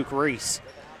it to Duke Reese.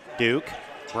 Duke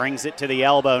brings it to the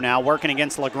elbow now, working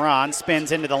against LeGrand.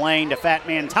 Spins into the lane to Fat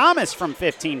Man Thomas from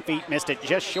 15 feet. Missed it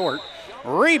just short.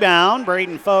 Rebound,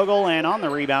 Braden Fogel, and on the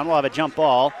rebound we'll have a jump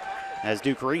ball as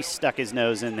Duke Reese stuck his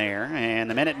nose in there. And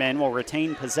the Minutemen will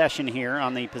retain possession here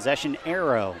on the possession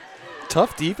arrow.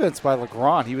 Tough defense by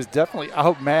LeGrand. He was definitely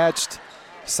outmatched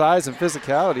size and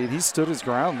physicality, and he stood his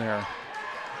ground there.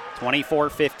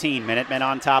 24-15, Minutemen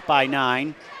on top by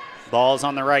 9. Ball's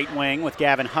on the right wing with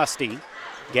Gavin Husty.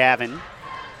 Gavin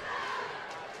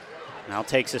now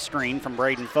takes a screen from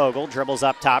Braden Fogel, dribbles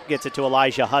up top, gets it to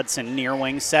Elijah Hudson, near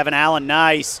wing. 7 Allen,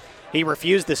 nice. He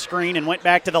refused the screen and went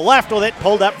back to the left with it,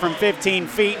 pulled up from 15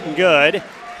 feet and good.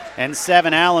 And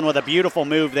 7 Allen with a beautiful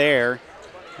move there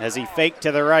as he faked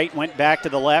to the right, went back to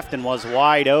the left and was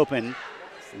wide open.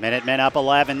 Minutemen up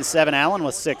 11, 7 Allen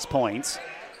with 6 points.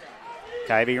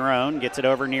 Kyvie Roan gets it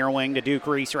over near wing to Duke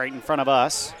Reese right in front of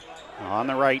us. On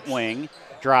the right wing,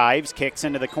 drives, kicks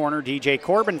into the corner. DJ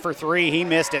Corbin for 3. He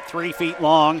missed it, 3 feet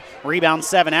long. Rebound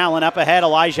 7 Allen up ahead.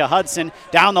 Elijah Hudson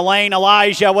down the lane.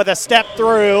 Elijah with a step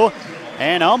through.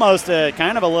 And almost a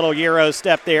kind of a little Euro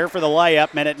step there for the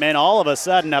layup. Minutemen all of a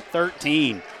sudden up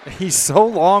 13. He's so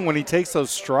long when he takes those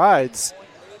strides.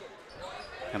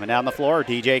 Coming down the floor,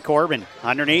 DJ Corbin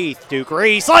underneath. Duke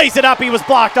Reese lays it up. He was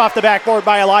blocked off the backboard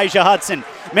by Elijah Hudson.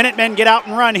 Minutemen get out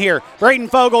and run here. Braden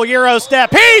Fogel, Euro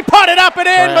step. He put it up and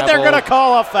in, but they're going to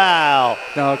call a foul.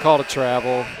 No, called a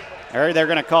travel. Or they're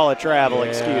going to call a travel,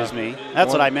 excuse me.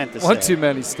 That's what I meant to say. One too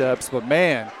many steps, but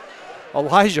man,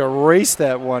 Elijah raced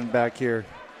that one back here.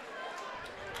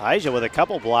 Elijah with a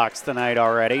couple blocks tonight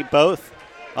already, both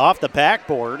off the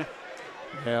backboard.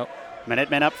 Yep.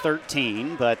 Minutemen up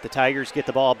 13, but the Tigers get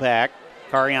the ball back.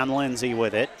 Carion Lindsay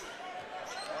with it.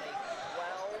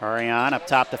 Carion up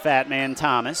top to Fat Man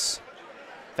Thomas.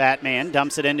 Fat Man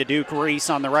dumps it into Duke Reese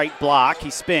on the right block.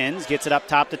 He spins, gets it up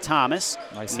top to Thomas.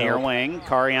 Nice near help. wing,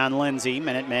 Carion Lindsay.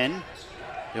 Minutemen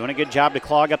doing a good job to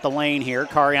clog up the lane here.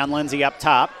 Carion Lindsay up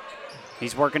top.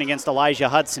 He's working against Elijah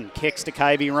Hudson. Kicks to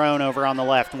Kyvie Roan over on the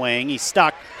left wing. He's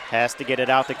stuck. Has to get it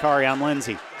out to Carion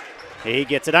Lindsay. He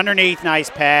gets it underneath. Nice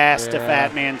pass to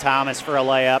Fat Man Thomas for a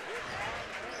layup.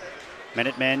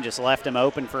 Minutemen just left him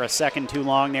open for a second too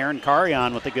long there, and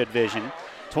Carion with the good vision.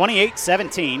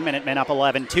 28-17, Minutemen up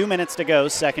 11. 2 minutes to go,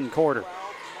 second quarter.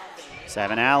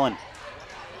 7 Allen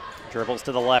dribbles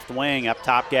to the left wing. Up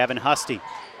top, Gavin Husty.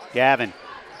 Gavin,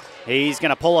 he's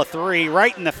going to pull a 3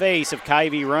 right in the face of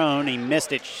Kyvie Roan. He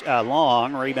missed it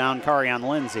long. Rebound, Carion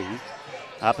Lindsay.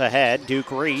 Up ahead, Duke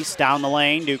Reese down the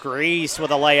lane. Duke Reese with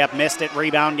a layup, missed it.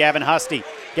 Rebound, Gavin Husty.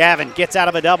 Gavin gets out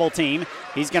of a double team.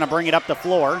 He's going to bring it up the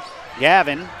floor.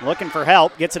 Gavin looking for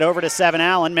help, gets it over to 7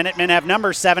 Allen. Minutemen have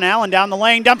numbers. 7 Allen down the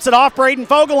lane, dumps it off. Braden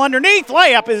Fogel underneath.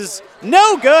 Layup is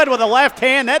no good with a left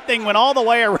hand. That thing went all the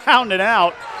way around and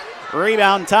out.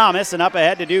 Rebound Thomas, and up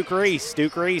ahead to Duke Reese.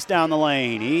 Duke Reese down the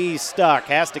lane. He's stuck.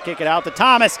 Has to kick it out to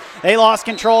Thomas. They lost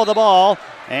control of the ball,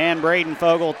 and Braden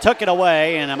Fogel took it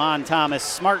away, and Amon Thomas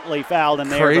smartly fouled him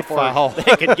there before foul.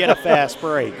 They could get a fast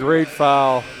break. Great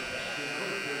foul.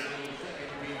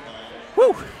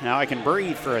 Whew. Now I can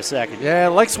breathe for a second. Yeah,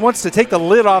 Lex wants to take the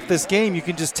lid off this game. You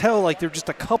can just tell, like, they're just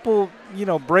a couple,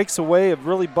 breaks away of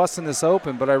really busting this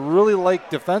open. But I really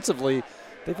like defensively.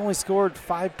 They've only scored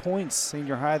 5 points,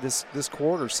 Senior High, this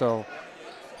quarter. So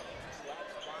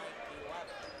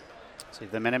see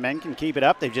if the Minutemen can keep it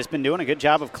up. They've just been doing a good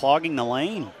job of clogging the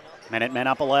lane. Minutemen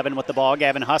up 11 with the ball.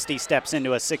 Gavin Husty steps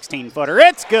into a 16-footer.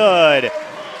 It's good.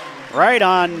 Right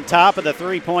on top of the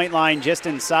three-point line, just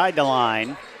inside the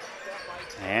line.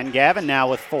 And Gavin now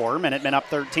with 4. Minutemen up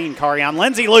 13. Carion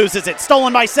Lindsay loses it.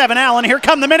 Stolen by 7 Allen. Here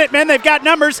come the Minutemen. They've got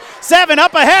numbers. 7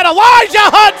 up ahead. Elijah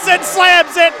Hudson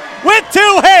slams it with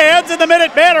 2 hands, and the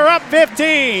Minutemen are up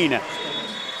 15.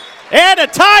 And a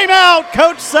timeout,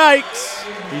 Coach Sykes.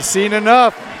 He's seen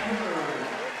enough.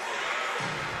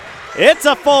 It's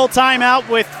a full timeout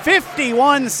with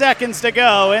 51 seconds to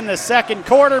go in the second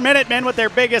quarter. Minutemen with their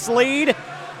biggest lead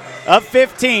of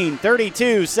 15,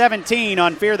 32-17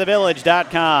 on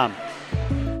fearthevillage.com.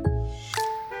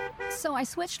 So I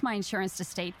switched my insurance to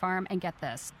State Farm, and get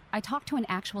this. I talked to an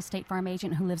actual State Farm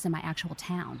agent who lives in my actual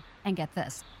town. And get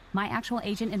this. My actual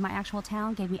agent in my actual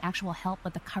town gave me actual help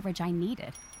with the coverage I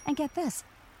needed. And get this.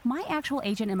 My actual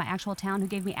agent in my actual town who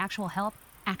gave me actual help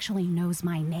actually knows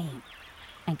my name.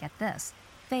 And get this,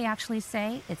 they actually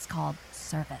say it's called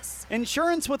service.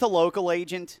 Insurance with a local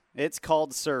agent, it's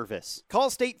called service. Call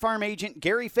State Farm agent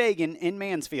Gary Fagan in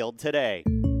Mansfield today.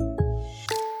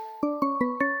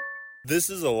 This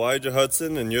is Elijah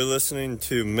Hudson, and you're listening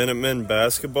to Minutemen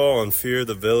Basketball on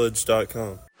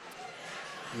fearthevillage.com.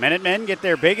 Minutemen get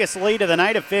their biggest lead of the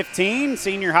night of 15.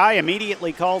 Senior High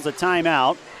immediately calls a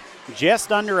timeout.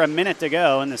 Just under a minute to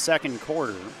go in the second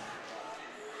quarter.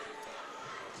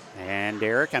 And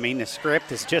Derek, the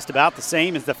script is just about the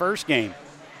same as the first game.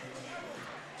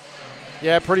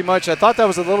 Yeah, pretty much. I thought that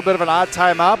was a little bit of an odd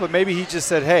timeout, but maybe he just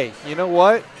said, hey, you know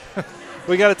what?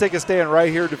 We got to take a stand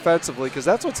right here defensively, because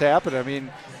that's what's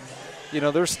happening.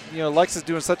 Lex is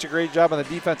doing such a great job on the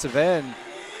defensive end.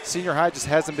 Senior High just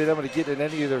hasn't been able to get in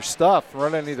any of their stuff,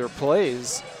 run any of their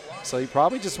plays. So he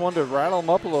probably just wanted to rattle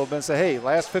them up a little bit and say, hey,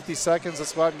 last 50 seconds,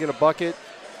 let's go out and get a bucket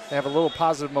and have a little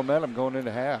positive momentum going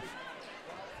into half.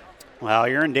 Well,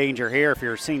 you're in danger here if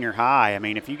you're Senior High.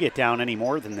 If you get down any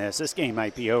more than this game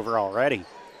might be over already.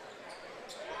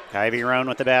 Kyvie Roan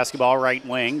with the basketball, right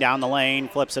wing, down the lane,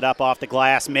 flips it up off the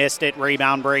glass, missed it,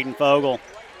 rebound Braden Fogle.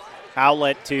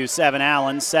 Outlet to 7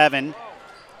 Allen, 7.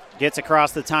 Gets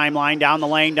across the timeline, down the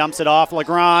lane, dumps it off.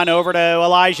 LeGrand over to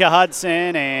Elijah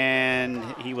Hudson, and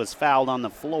he was fouled on the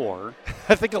floor.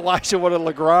 I think Elijah wanted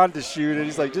LeGrand to shoot it.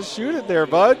 He's like, just shoot it there,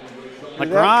 bud.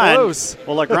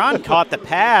 LeGrand caught the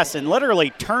pass and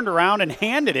literally turned around and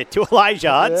handed it to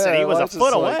Elijah Hudson. He was a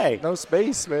foot away. No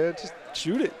space, man. Just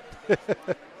shoot it.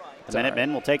 The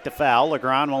Minutemen will take the foul.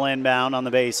 LeGrand will inbound on the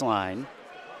baseline.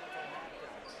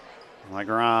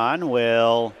 LeGrand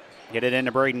will get it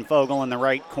into Braden Fogle in the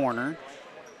right corner.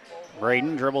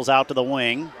 Braden dribbles out to the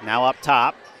wing. Now up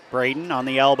top. Braden on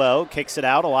the elbow. Kicks it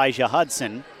out. Elijah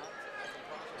Hudson.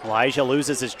 Elijah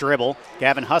loses his dribble.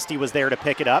 Gavin Husty was there to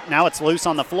pick it up. Now it's loose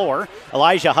on the floor.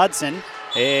 Elijah Hudson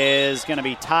is going to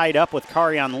be tied up with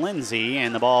Carion Lindsay,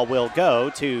 and the ball will go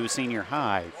to Senior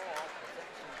High.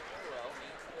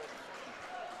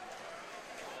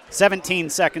 17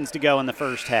 seconds to go in the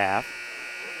first half.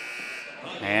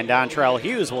 And Dontrell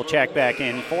Hughes will check back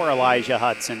in for Elijah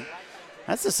Hudson.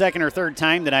 That's the second or third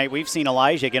time tonight we've seen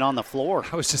Elijah get on the floor.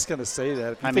 I was just going to say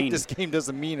that. If you think this game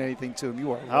doesn't mean anything to him,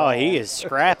 you are wrong. Oh, he is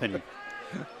scrapping.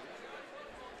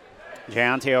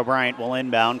 Jayonte O'Brien will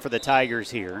inbound for the Tigers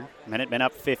here. Minutemen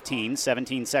up 15,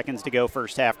 17 seconds to go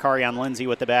first half. Carion Lindsay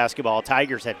with the basketball.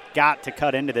 Tigers have got to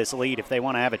cut into this lead if they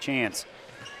want to have a chance.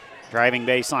 Driving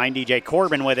baseline, DJ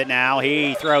Corbin with it now.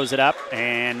 He throws it up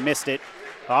and missed it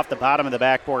off the bottom of the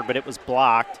backboard, but it was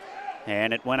blocked,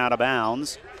 and it went out of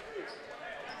bounds.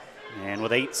 And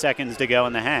with 8 seconds to go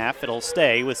in the half, it'll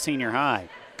stay with Senior High.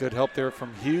 Good help there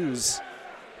from Hughes,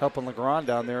 helping LeGrand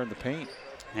down there in the paint.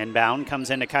 Inbound comes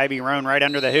into Kyvie Roan right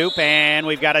under the hoop, and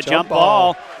we've got a jump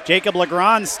ball. Jacob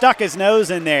LeGrand stuck his nose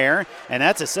in there, and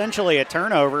that's essentially a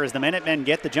turnover as the Minutemen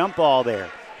get the jump ball there.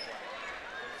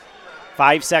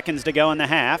 5 seconds to go in the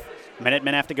half.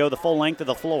 Minutemen have to go the full length of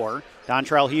the floor.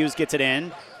 Dontrell Hughes gets it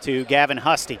in to Gavin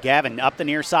Husty. Gavin up the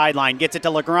near sideline, gets it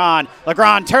to LeGrand.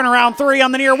 LeGrand turnaround three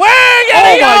on the near wing,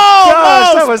 and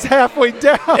gosh, that was halfway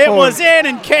down. It was in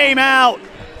and came out.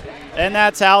 And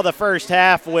that's how the first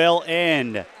half will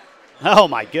end. Oh,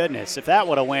 my goodness. If that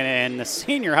would have went in, the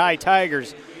Senior High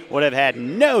Tigers would have had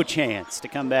no chance to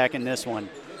come back in this one.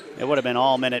 It would have been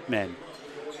all Minutemen.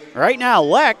 Right now,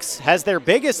 Lex has their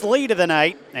biggest lead of the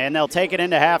night, and they'll take it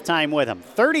into halftime with them.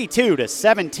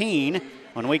 32-17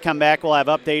 When we come back, we'll have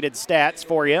updated stats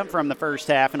for you from the first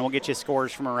half, and we'll get you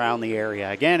scores from around the area.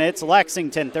 Again, it's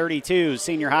Lexington 32,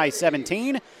 Senior High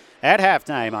 17 at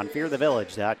halftime on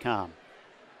fearthevillage.com.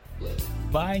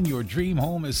 Buying your dream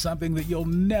home is something that you'll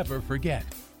never forget,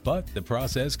 but the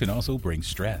process can also bring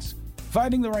stress.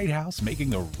 Finding the right house,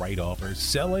 making the right offer,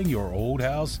 selling your old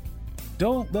house.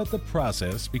 Don't let the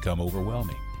process become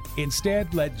overwhelming.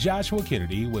 Instead, let Joshua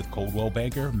Kennedy with Coldwell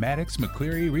Banker Maddox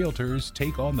McCleary Realtors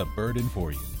take on the burden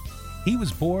for you. He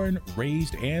was born,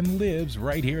 raised, and lives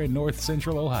right here in North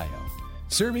Central Ohio.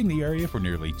 Serving the area for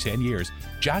nearly 10 years,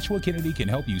 Joshua Kennedy can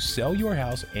help you sell your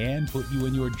house and put you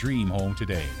in your dream home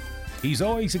today. He's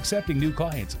always accepting new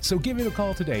clients, so give him a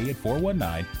call today at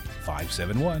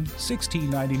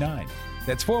 419-571-1699.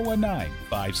 That's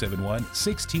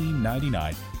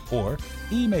 419-571-1699, or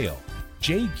email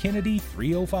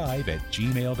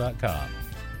jkennedy305@gmail.com.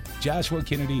 Joshua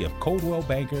Kennedy of Coldwell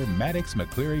Banker Maddox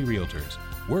McCleary Realtors,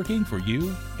 working for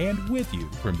you and with you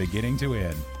from beginning to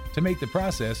end to make the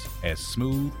process as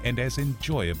smooth and as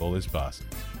enjoyable as possible.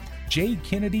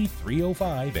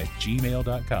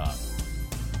 jkennedy305@gmail.com.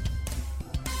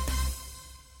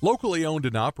 Locally owned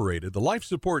and operated, the Life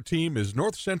Support Team is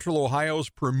North Central Ohio's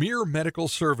premier medical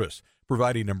service,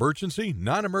 providing emergency,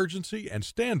 non-emergency, and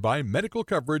standby medical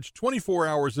coverage 24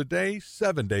 hours a day,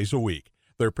 7 days a week.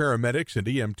 Their paramedics and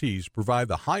EMTs provide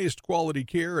the highest quality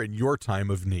care in your time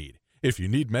of need. If you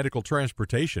need medical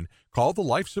transportation, call the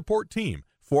Life Support Team,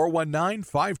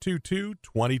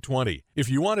 419-522-2020. If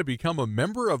you want to become a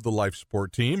member of the Life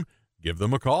Support Team, give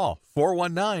them a call,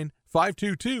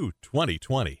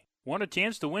 419-522-2020. Want a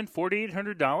chance to win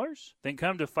 $4,800? Then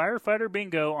come to Firefighter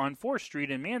Bingo on 4th Street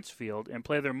in Mansfield and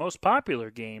play their most popular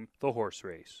game, the horse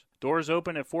race. Doors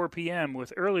open at 4 p.m.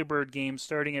 with early bird games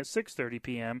starting at 6:30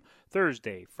 p.m.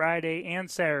 Thursday, Friday,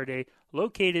 and Saturday,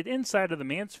 located inside of the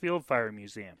Mansfield Fire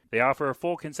Museum. They offer a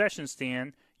full concession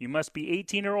stand. You must be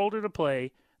 18 or older to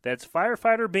play. That's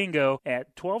Firefighter Bingo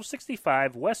at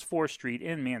 1265 West 4th Street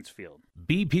in Mansfield.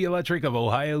 BP Electric of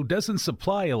Ohio doesn't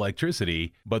supply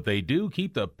electricity, but they do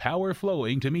keep the power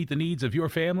flowing to meet the needs of your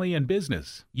family and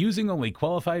business. Using only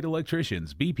qualified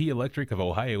electricians, BP Electric of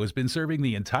Ohio has been serving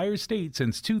the entire state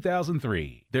since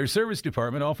 2003. Their service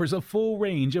department offers a full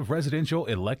range of residential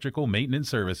electrical maintenance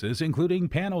services, including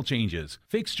panel changes,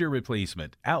 fixture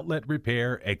replacement, outlet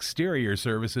repair, exterior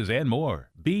services, and more.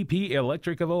 BP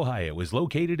Electric of Ohio is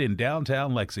located in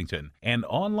downtown Lexington and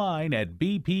online at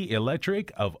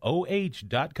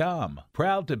bpelectricofoh.com.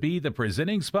 Proud to be the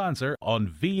presenting sponsor on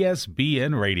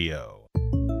VSBN Radio.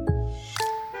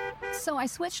 So I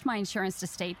switched my insurance to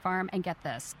State Farm, and get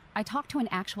this. I talked to an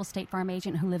actual State Farm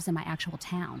agent who lives in my actual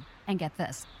town. And get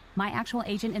this. My actual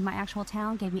agent in my actual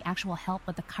town gave me actual help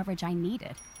with the coverage I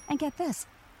needed. And get this.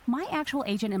 My actual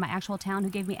agent in my actual town who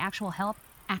gave me actual help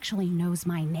actually knows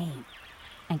my name.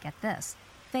 And get this.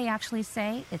 They actually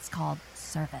say it's called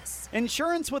service.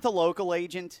 Insurance with a local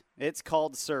agent, it's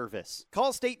called service.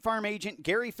 Call State Farm agent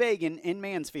Gary Fagan in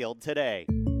Mansfield today.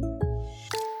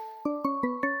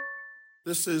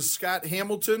 This is Scott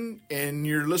Hamilton, and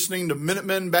you're listening to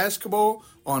Minutemen Basketball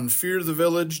on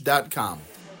fearthevillage.com.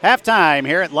 Halftime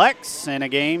here at Lex in a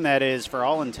game that is, for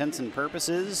all intents and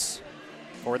purposes,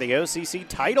 for the OCC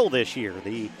title this year.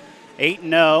 The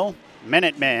 8-0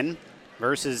 Minutemen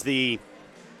versus the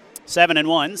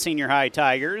 7-1 Senior High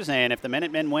Tigers, and if the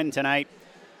Minutemen win tonight,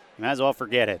 you might as well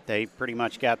forget it. They pretty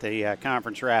much got the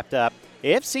conference wrapped up.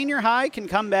 If Senior High can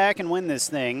come back and win this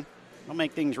thing, it'll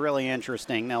make things really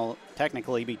interesting. They'll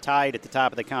technically be tied at the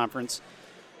top of the conference,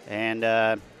 and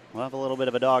we'll have a little bit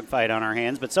of a dogfight on our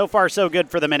hands. But so far, so good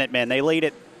for the Minutemen. They lead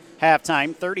at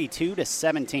halftime,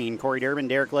 32-17. Corey Durbin,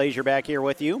 Derek Lazier back here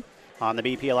with you on the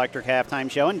BP Electric Halftime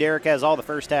Show, and Derek has all the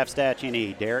first half stats you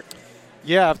need. Derek?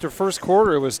 Yeah, after first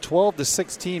quarter, it was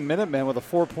 12-16 Minutemen with a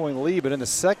 4-point lead. But in the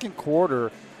second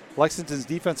quarter, Lexington's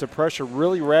defensive pressure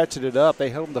really ratcheted up. They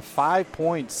held them to 5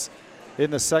 points in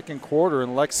the second quarter,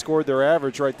 and Lex scored their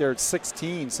average right there at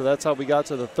 16. So that's how we got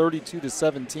to the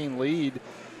 32-17 lead.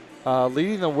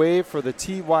 Leading the way for the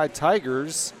TY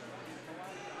Tigers,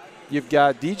 you've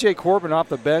got DJ Corbin off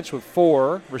the bench with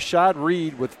 4, Rashad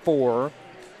Reed with 4,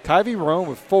 Kyvie Rome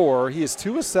with 4. He is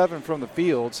 2 of 7 from the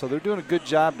field, so they're doing a good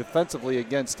job defensively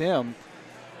against him.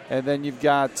 And then you've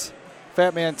got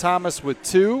Fat Man Thomas with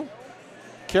 2,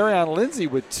 Carryon Lindsay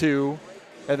with 2,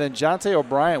 and then Jonte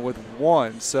O'Brien with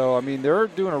 1. So, I mean, they're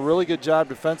doing a really good job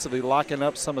defensively, locking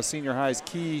up some of Senior High's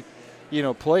key,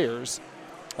 players.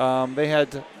 They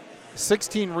had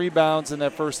 16 rebounds in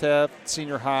that first half,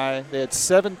 Senior High. They had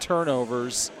 7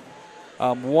 turnovers,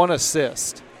 1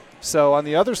 assist. So on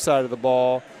the other side of the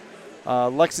ball,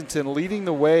 Lexington leading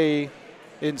the way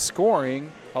in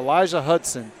scoring Elijah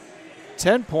Hudson,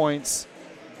 10 points,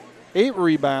 8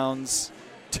 rebounds,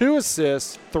 2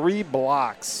 assists, 3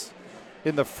 blocks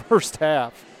in the first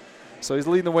half. So he's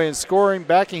leading the way in scoring.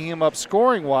 Backing him up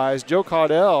scoring-wise, Joe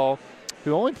Caudell,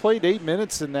 who only played 8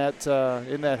 minutes in that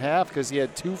half because he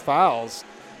had 2 fouls.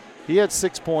 He had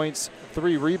 6 points,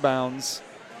 3 rebounds.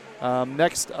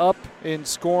 Next up in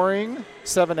scoring,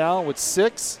 Seven Allen with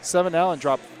 6. Seven Allen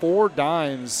dropped 4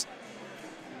 dimes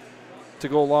to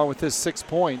go along with his 6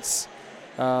 points.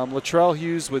 Latrell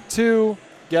Hughes with 2.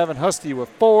 Gavin Husty with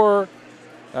 4.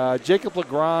 Jacob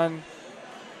Legrand,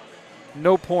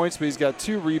 no points, but he's got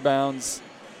 2 rebounds.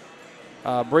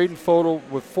 Braden Fodel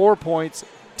with 4 points,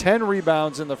 10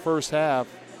 rebounds in the first half,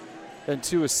 and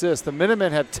 2 assists. The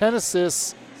Minutemen have 10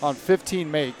 assists on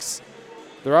 15 makes.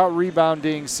 They're out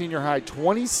rebounding senior high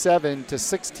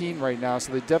 27-16 right now,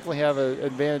 so they definitely have an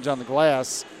advantage on the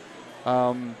glass.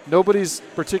 Nobody's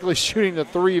particularly shooting the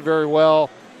 3 very well.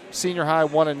 Senior high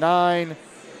 1-9.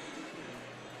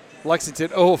 Lexington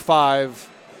 0-5.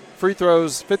 Free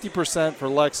throws 50% for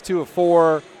Lex, 2 of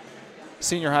 4.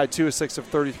 Senior high 2 of 6 of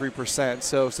 33%.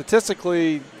 So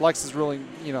statistically, Lex is really,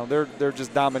 they're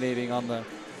just dominating on the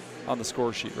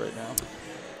score sheet right now.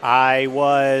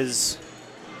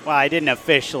 I didn't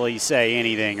officially say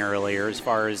anything earlier as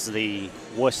far as the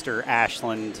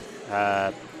Worcester-Ashland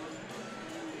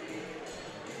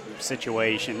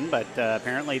situation, but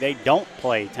apparently they don't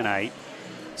play tonight.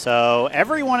 So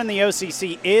everyone in the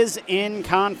OCC is in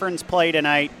conference play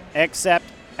tonight except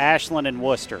Ashland and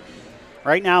Worcester.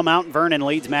 Right now, Mount Vernon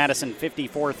leads Madison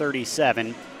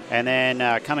 54-37. And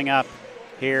then coming up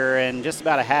here in just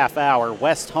about a half hour,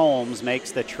 West Holmes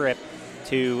makes the trip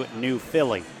to New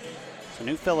Philly. So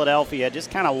New Philadelphia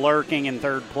just kind of lurking in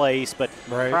third place, but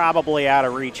probably out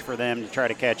of reach for them to try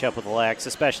to catch up with Lex,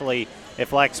 especially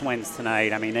if Lex wins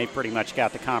tonight. I mean, they pretty much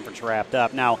got the conference wrapped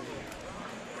up. Now,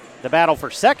 the battle for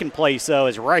second place, though,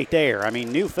 is right there. I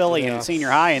mean, New Philly and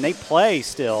senior high, and they play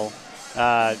still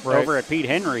over at Pete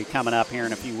Henry coming up here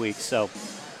in a few weeks. So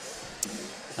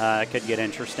it could get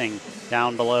interesting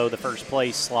down below the first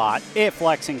place slot if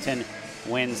Lexington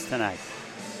wins tonight.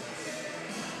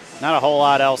 Not a whole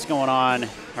lot else going on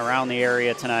around the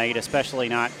area tonight, especially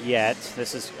not yet.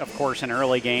 This is, of course, an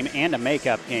early game and a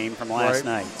makeup game from last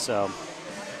night. So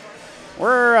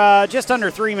we're just under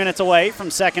 3 minutes away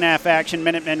from second half action.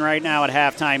 Minutemen right now at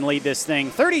halftime lead this thing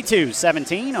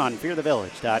 32-17 on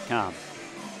fearthevillage.com.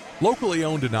 Locally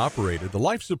owned and operated, the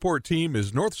Life Support Team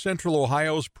is North Central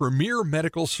Ohio's premier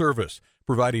medical service,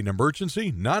 providing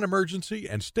emergency, non-emergency,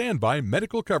 and standby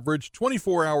medical coverage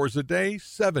 24 hours a day,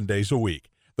 7 days a week.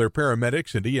 Their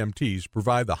paramedics and EMTs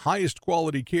provide the highest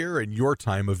quality care in your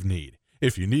time of need.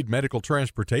 If you need medical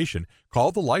transportation,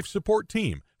 call the Life Support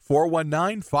Team,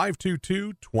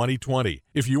 419-522-2020.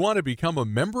 If you want to become a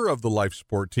member of the Life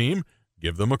Support Team,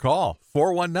 give them a call,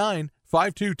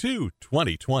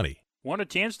 419-522-2020. Want a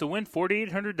chance to win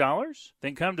 $4,800?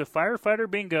 Then come to Firefighter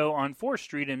Bingo on 4th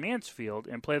Street in Mansfield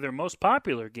and play their most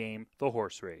popular game, the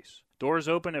horse race. Doors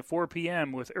open at 4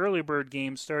 p.m. with early bird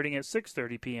games starting at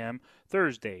 6:30 p.m.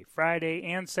 Thursday, Friday,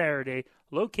 and Saturday,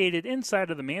 located inside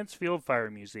of the Mansfield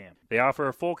Fire Museum. They offer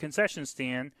a full concession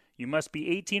stand. You must be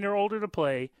 18 or older to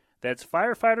play. That's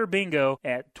Firefighter Bingo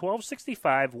at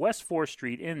 1265 West 4th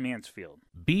Street in Mansfield.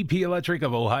 BP Electric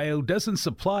of Ohio doesn't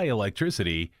supply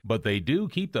electricity, but they do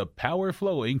keep the power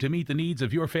flowing to meet the needs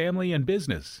of your family and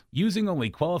business. Using only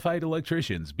qualified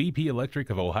electricians, BP Electric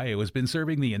of Ohio has been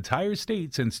serving the entire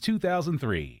state since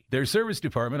 2003. Their service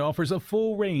department offers a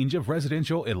full range of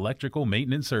residential electrical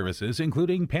maintenance services,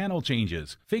 including panel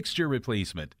changes, fixture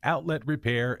replacement, outlet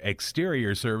repair,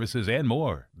 exterior services, and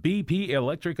more. BP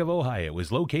Electric of Ohio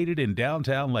is located in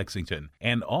downtown Lexington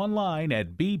and online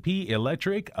at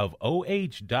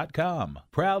bpelectricofoh.com.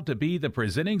 Proud to be the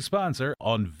presenting sponsor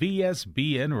on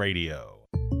VSBN Radio.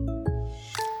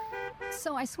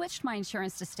 So I switched my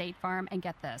insurance to State Farm, and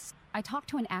get this. I talked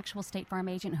to an actual State Farm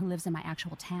agent who lives in my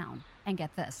actual town. And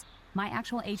get this. My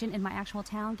actual agent in my actual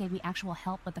town gave me actual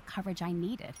help with the coverage I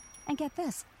needed. And get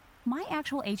this. My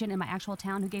actual agent in my actual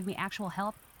town who gave me actual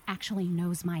help actually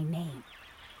knows my name.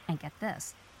 And get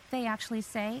this. They actually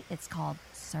say it's called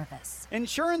service.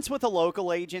 Insurance with a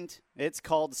local agent, it's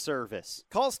called service.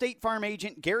 Call State Farm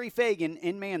agent Gary Fagan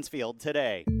in Mansfield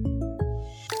today.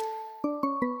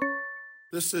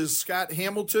 This is Scott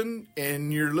Hamilton,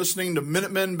 and you're listening to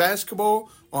Minutemen Basketball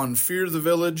on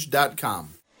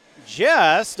fearthevillage.com.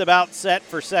 Just about set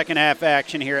for second half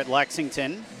action here at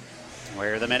Lexington,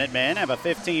 where the Minutemen have a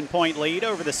 15-point lead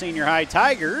over the senior high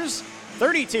Tigers.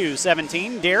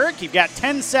 32-17. Derek, you've got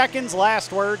 10 seconds,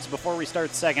 last words before we start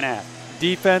the second half.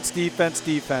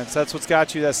 Defense. That's what's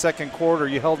got you that second quarter.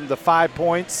 You held them to 5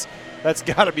 points. That's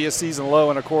got to be a season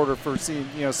low in a quarter for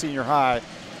senior high.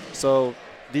 So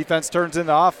defense turns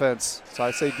into offense. So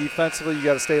I say defensively you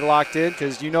got to stay locked in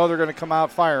because you know they're going to come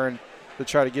out firing to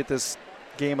try to get this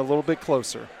game a little bit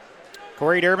closer.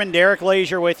 Corey Durbin, Derek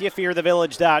Leisure with you,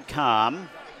 fearthevillage.com.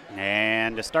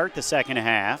 And to start the second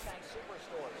half,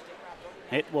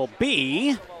 it will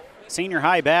be senior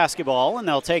high basketball, and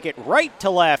they'll take it right to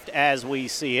left as we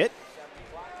see it.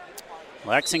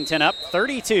 Lexington up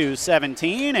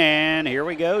 32-17, and here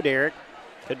we go, Derek.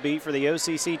 Could be for the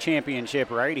OCC championship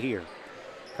right here.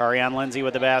 Carion Lindsay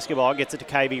with the basketball, gets it to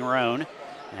Kyvie Roan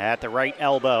at the right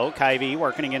elbow. Kyvie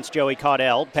working against Joey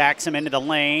Caudell, backs him into the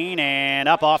lane and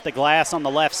up off the glass on the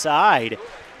left side.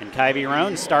 And Kyvie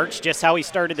Roan starts just how he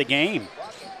started the game.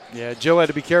 Yeah, Joe had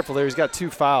to be careful there. He's got 2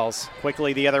 fouls.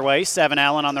 Quickly the other way, Seven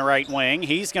Allen on the right wing.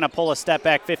 He's going to pull a step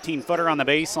back 15-footer on the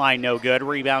baseline, no good.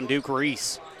 Rebound Duke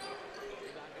Reese.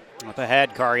 Up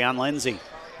ahead, Carion Lindsay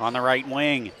on the right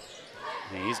wing.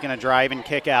 He's going to drive and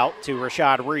kick out to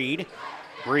Rashad Reed.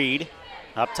 Reed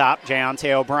up top, Jayonte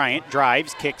O'Brien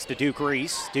drives, kicks to Duke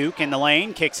Reese. Duke in the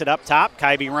lane, kicks it up top.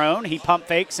 Kyvie Roan, he pump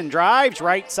fakes and drives,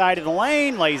 right side of the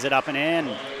lane, lays it up and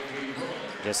in.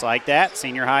 Just like that,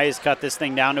 Senior High has cut this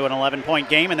thing down to an 11-point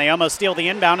game, and they almost steal the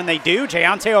inbound, and they do.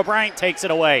 Jayonte O'Brien takes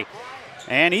it away.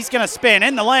 And he's going to spin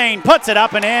in the lane, puts it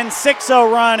up and in.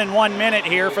 6-0 run in 1 minute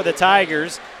here for the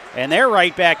Tigers. And they're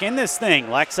right back in this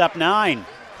thing. Lex up 9.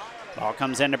 Ball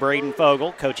comes into Braden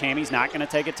Fogle. Coach Hammy's not going to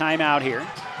take a timeout here.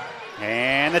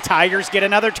 And the Tigers get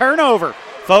another turnover.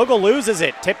 Fogle loses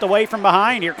it, tipped away from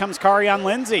behind. Here comes Carion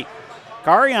Lindsay.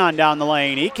 Carion down the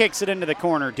lane. He kicks it into the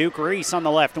corner. Duke Reese on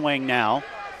the left wing now.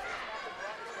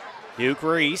 Duke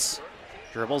Reese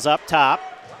dribbles up top.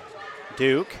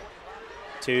 Duke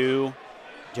to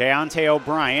Jayonte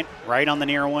O'Brien right on the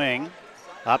near wing.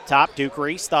 Up top, Duke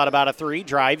Reese thought about a 3,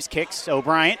 drives, kicks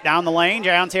O'Brien down the lane.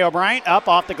 Jayonte O'Brien up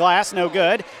off the glass, no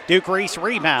good. Duke Reese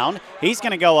rebound. He's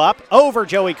going to go up over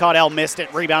Joey Caudell, missed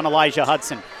it. Rebound Elijah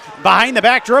Hudson. Behind the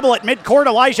back dribble at midcourt,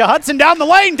 Elijah Hudson down the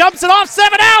lane, dumps it off.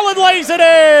 Seven Allen lays it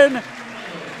in.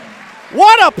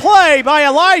 What a play by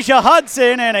Elijah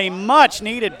Hudson and a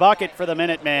much-needed bucket for the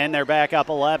Minutemen. They're back up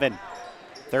 11,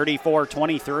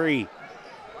 34-23.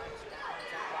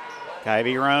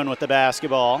 Kyvie Roan with the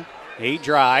basketball. He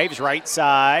drives right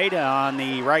side on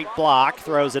the right block,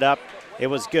 throws it up. It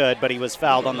was good, but he was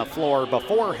fouled on the floor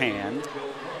beforehand.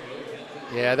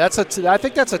 Yeah, I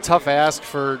think that's a tough ask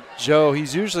for Joe.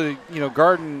 He's usually,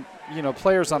 guarding,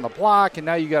 players on the block, and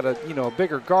now you got a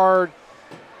bigger guard.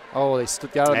 Oh, they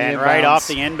got on the inbounds. And right off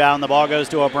the inbound, the ball goes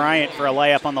to O'Brien for a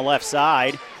layup on the left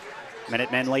side.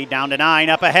 Minutemen lead down to 9.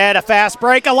 Up ahead, a fast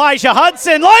break. Elijah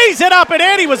Hudson lays it up and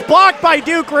in. He was blocked by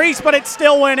Duke Reese, but it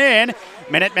still went in.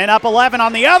 Minutemen up 11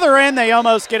 on the other end. They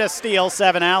almost get a steal.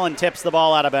 Seven Allen tips the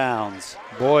ball out of bounds.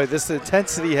 Boy, this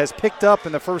intensity has picked up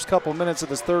in the first couple minutes of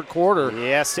this third quarter.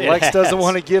 Yes, it Lex has. doesn't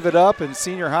want to give it up, and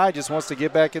Senior High just wants to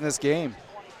get back in this game.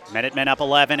 Minutemen up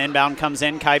 11. Inbound comes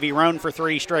in. Kyvie Roan for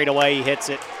 3 straight away. He hits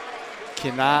it.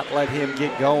 Cannot let him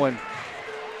get going.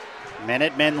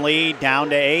 Minutemen lead down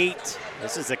to 8.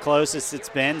 This is the closest it's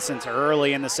been since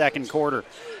early in the second quarter.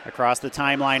 Across the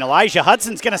timeline, Elijah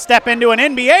Hudson's going to step into an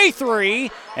NBA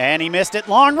 3, and he missed it.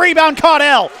 Long rebound,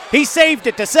 Caudell. He saved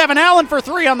it to Seven Allen for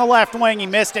 3 on the left wing. He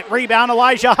missed it. Rebound,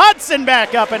 Elijah Hudson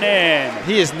back up and in.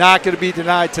 He is not going to be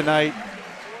denied tonight.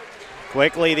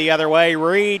 Quickly the other way,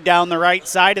 Reed down the right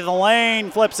side of the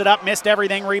lane, flips it up, missed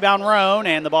everything. Rebound, Roan,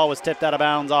 and the ball was tipped out of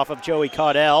bounds off of Joey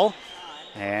Caudell.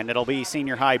 And it'll be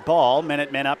Senior High ball.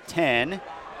 Minutemen up 10.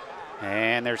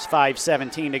 And there's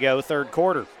 5:17 to go, third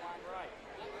quarter.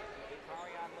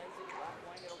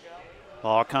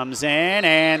 Ball comes in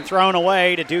and thrown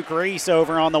away to Duke Reese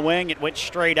over on the wing. It went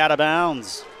straight out of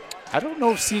bounds. I don't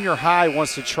know if Senior High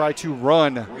wants to try to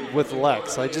run with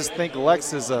Lex. I just think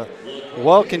Lex is a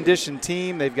well-conditioned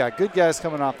team. They've got good guys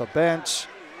coming off the bench.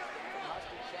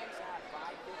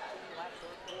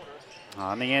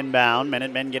 On the inbound,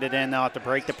 Minutemen get it in. They'll have to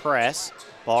break the press.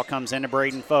 Ball comes into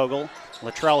Braden Fogle.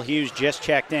 Latrell Hughes just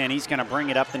checked in. He's going to bring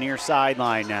it up the near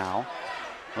sideline now.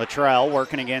 Latrell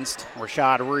working against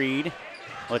Rashad Reed.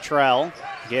 Latrell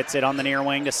gets it on the near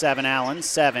wing to Seven Allen.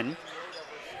 7.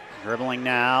 Dribbling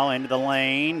now into the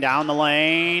lane, down the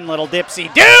lane. Little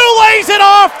dipsy do lays it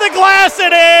off the glass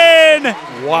and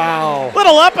in. Wow.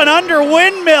 Little up and under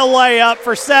windmill layup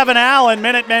for Seven Allen.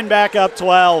 Minutemen back up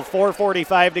 12.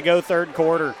 4:45 to go, third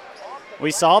quarter. We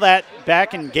saw that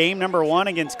back in game number 1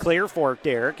 against Clear Fork,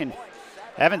 Derek, and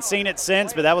haven't seen it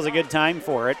since, but that was a good time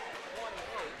for it.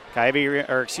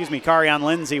 Carion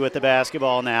Lindsay with the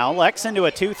basketball now. Lex into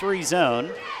a 2-3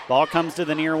 zone. Ball comes to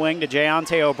the near wing to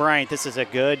Jayonte O'Brien. This is a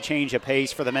good change of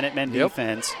pace for the Minutemen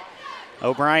defense.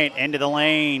 O'Brien into the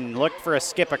lane, looked for a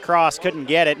skip across, couldn't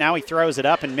get it. Now he throws it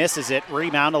up and misses it.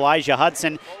 Rebound, Elijah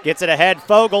Hudson gets it ahead.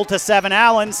 Fogel to 7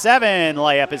 Allen. 7,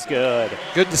 layup is good.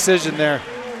 Good decision there.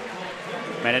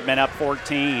 Minutemen up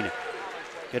 14.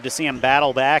 Good to see them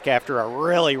battle back after a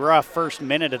really rough first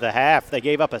minute of the half. They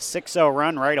gave up a 6-0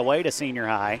 run right away to Senior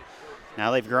High.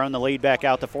 Now they've grown the lead back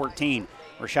out to 14.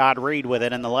 Rashad Reed with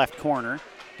it in the left corner.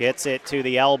 Gets it to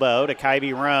the elbow to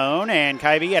Kyvie Roan, and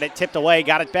Kyvie had it tipped away,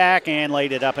 got it back, and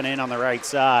laid it up and in on the right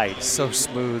side. So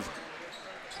smooth.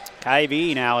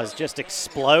 Kyvie now has just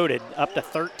exploded up to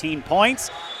 13 points,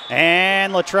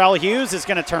 and Latrell Hughes is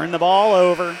going to turn the ball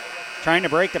over. Trying to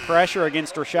break the pressure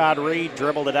against Rashad Reed,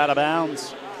 dribbled it out of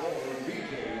bounds.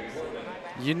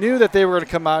 You knew that they were going to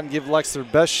come out and give Lex their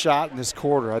best shot in this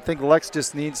quarter. I think Lex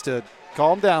just needs to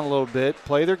calm down a little bit,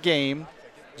 play their game,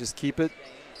 just keep it.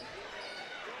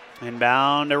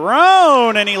 Inbound to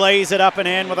Roan, and he lays it up and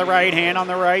in with a right hand on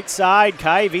the right side.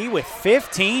 Kyvie with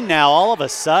 15 now all of a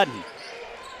sudden.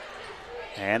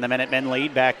 And the Minutemen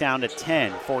lead back down to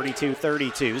 10,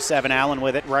 42-32. 7 Allen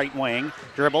with it, right wing.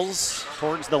 Dribbles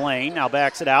towards the lane, now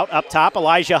backs it out. Up top,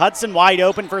 Elijah Hudson wide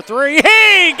open for 3.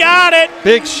 He got it!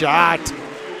 Big shot.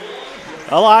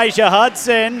 Elijah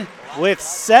Hudson with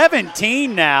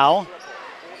 17 now.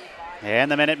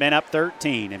 And the Minutemen up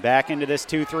 13 and back into this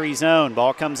 2-3 zone.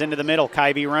 Ball comes into the middle.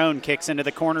 Kyvie Roan kicks into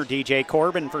the corner. DJ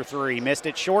Corbin for 3. Missed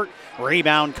it short.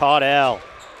 Rebound, Caudell.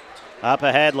 Up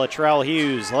ahead, Latrell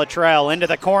Hughes. Latrell into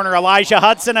the corner. Elijah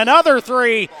Hudson, another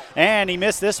 3. And he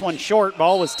missed this one short.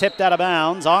 Ball was tipped out of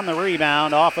bounds on the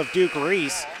rebound off of Duke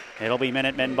Reese. It'll be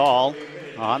Minutemen ball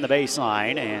on the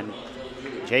baseline. And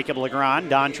Jacob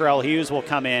Legrand, Dontrell Hughes will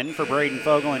come in for Braden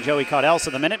Fogel and Joey Caudell. So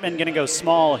the Minutemen going to go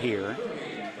small here.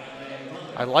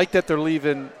 I like that they're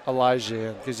leaving Elijah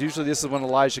in because usually this is when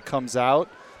Elijah comes out,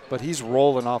 but he's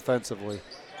rolling offensively.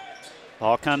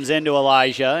 Ball comes into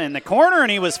Elijah in the corner, and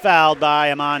he was fouled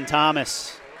by Amon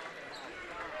Thomas.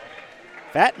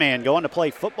 Fat man going to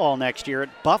play football next year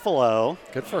at Buffalo.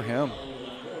 Good for him.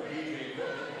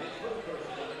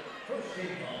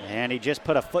 And he just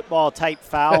put a football-type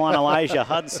foul on Elijah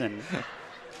Hudson.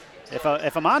 If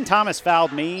Amon Thomas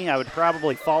fouled me, I would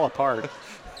probably fall apart.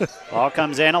 Ball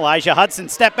comes in. Elijah Hudson,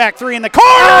 step back 3 in the corner.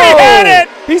 Oh, he hit it!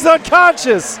 He's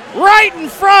unconscious. Right in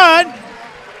front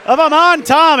of Amon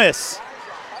Thomas.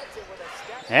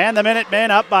 And the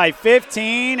Minutemen up by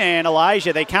 15. And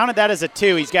Elijah, they counted that as a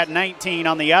 2. He's got 19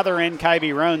 on the other end.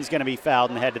 Kyvie Roan's going to be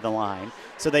fouled and head to the line.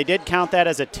 So they did count that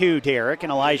as a 2, Derek.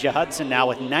 And Elijah Hudson now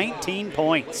with 19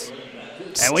 points.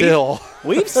 And Still.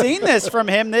 we've seen this from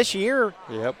him this year.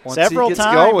 Yep. Once several he gets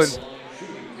times. Going.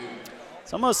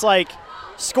 It's almost like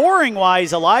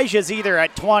scoring-wise, Elijah's either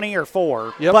at 20 or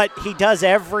 4, but he does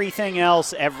everything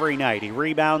else every night. He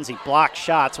rebounds, he blocks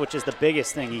shots, which is the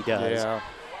biggest thing he does. Yeah.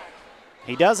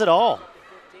 He does it all.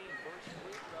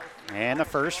 And the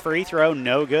first free throw,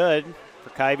 no good for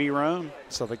Kyvie Roan.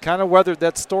 So they kind of weathered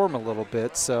that storm a little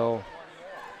bit, so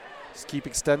just keep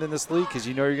extending this lead because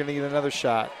you know you're going to get another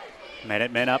shot.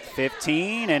 Minutemen up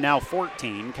 15 and now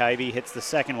 14. Kyvie hits the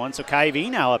second one, so Kyvie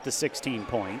now up to 16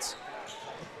 points.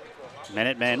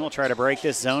 Minutemen will try to break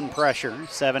this zone pressure.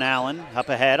 7 Allen up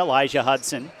ahead. Elijah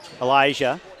Hudson.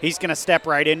 Elijah, he's going to step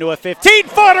right into a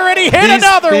 15-footer, and he hit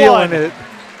another one. It.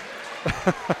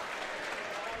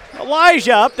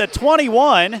 Elijah up to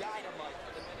 21.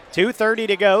 2:30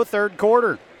 to go, third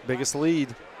quarter. Biggest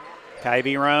lead.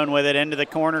 Kyvie Roan with it into the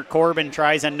corner. Corbin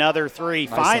tries another 3.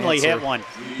 Nice finally answer. hit one.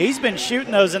 He's been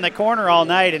shooting those in the corner all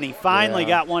night, and he finally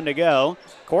got one to go.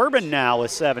 Corbin now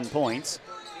with 7 points.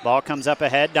 Ball comes up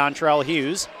ahead. Dontrell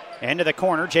Hughes into the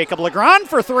corner. Jacob Legrand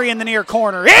for 3 in the near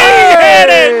corner. He hit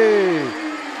it!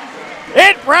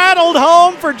 It rattled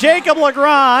home for Jacob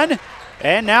Legrand,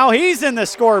 and now he's in the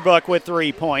scorebook with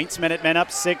 3 points. Minutemen up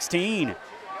 16.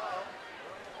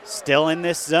 Still in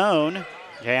this zone.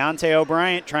 Jayonte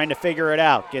O'Brien trying to figure it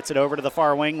out. Gets it over to the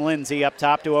far wing. Lindsay up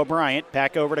top to O'Brien.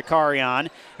 Back over to Carion.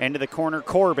 Into the corner,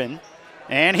 Corbin.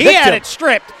 And he had it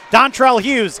stripped. Dontrell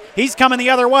Hughes, he's coming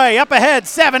the other way. Up ahead,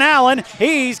 7 Allen.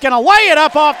 He's going to lay it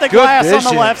up off the glass on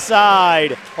the left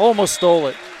side. Almost stole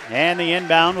it. And the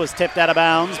inbound was tipped out of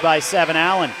bounds by 7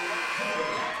 Allen.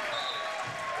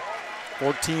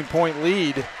 14-point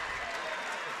lead.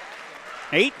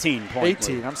 18-point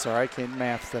 18. lead. I'm sorry, I can't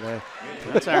math today.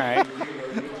 That's all right.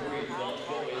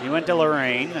 You went to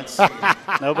Lorraine. That's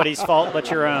nobody's fault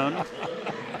but your own.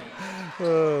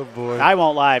 Oh, boy. I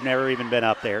won't lie. I've never even been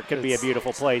up there. It could be a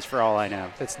beautiful place for all I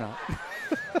know. It's not.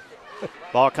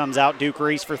 Ball comes out, Duke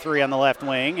Reese for three on the left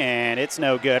wing, and it's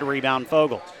no good. Rebound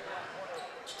Fogle.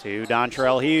 To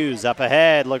Dontrell Hughes, up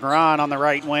ahead. Legrand on the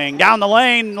right wing, down the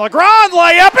lane. Legrand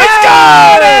layup is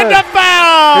good, and a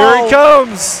foul! Here he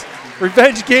comes.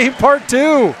 Revenge game part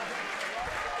 2.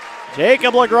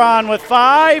 Jacob Legrand with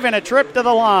 5 and a trip to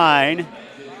the line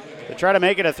to try to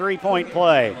make it a 3-point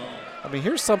play. I mean,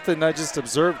 here's something I just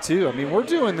observed, too. I mean, we're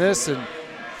doing this, and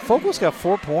Fogle's got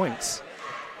 4 points.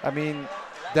 I mean,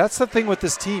 that's the thing with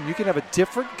this team. You can have a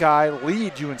different guy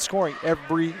lead you in scoring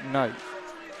every night.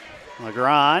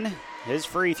 Legrand, his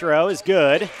free throw is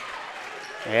good.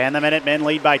 And the Minutemen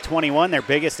lead by 21, their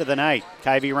biggest of the night.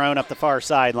 Kyvie Roan up the far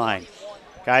sideline.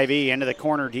 Kyvie into the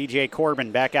corner, DJ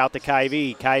Corbin back out to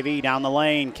Kyvie. Kyvie down the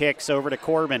lane, kicks over to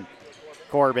Corbin.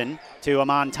 Corbin to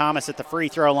Amon Thomas at the free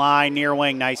throw line, near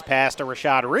wing. Nice pass to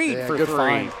Rashad Reed for 3.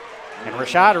 Find. And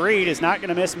Rashad Reed is not going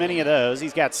to miss many of those.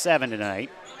 He's got 7 tonight.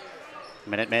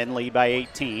 Minutemen lead by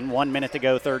 18. 1 minute to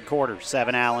go, third quarter.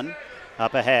 7 Allen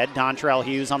up ahead. Dontrell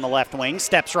Hughes on the left wing.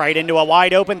 Steps right into a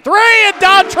wide open 3, and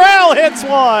Dontrell hits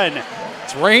one.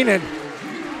 It's raining.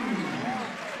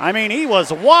 I mean, he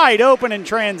was wide open in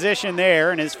transition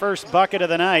there in his first bucket of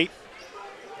the night.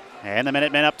 And the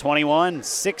Minutemen up 21,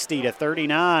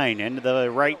 60-39. Into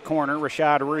the right corner,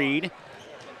 Rashad Reed.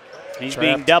 He's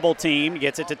being double teamed,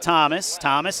 gets it to Thomas.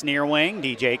 Thomas near wing,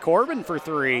 DJ Corbin for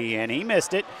 3, and he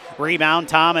missed it. Rebound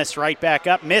Thomas right back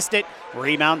up, missed it.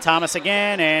 Rebound Thomas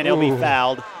again, and he'll be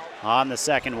fouled on the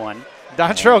second one.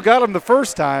 Dontrell got him the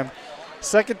first time.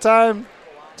 Second time,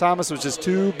 Thomas was just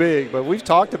too big, but we've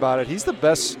talked about it. He's the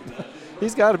best.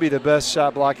 He's got to be the best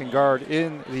shot blocking guard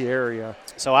in the area.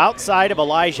 So outside of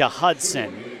Elijah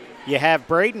Hudson, you have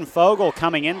Braden Fogle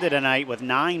coming into tonight with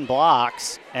 9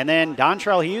 blocks, and then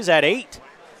Dontrell Hughes at 8.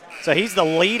 So he's the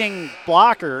leading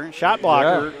blocker, shot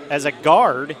blocker, as a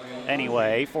guard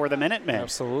anyway for the Minutemen.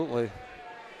 Absolutely.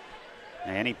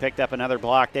 And he picked up another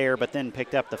block there, but then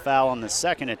picked up the foul on the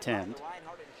second attempt.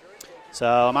 So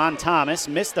Amon Thomas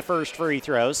missed the first free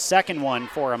throw. Second one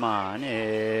for Amon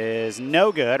is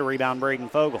no good. Rebound Braden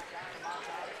Fogle.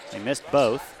 He missed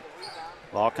both.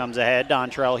 Ball comes ahead,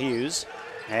 Dontrell Hughes.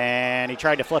 And he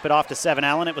tried to flip it off to 7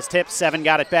 Allen. It was tipped. 7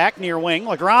 got it back near wing.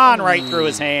 Legrand right through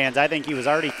his hands. I think he was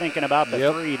already thinking about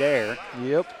the 3 there.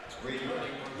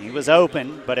 He was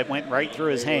open, but it went right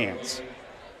through his hands.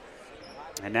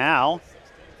 And now,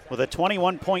 with a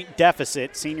 21-point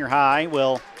deficit, Senior High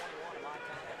will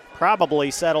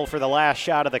probably settle for the last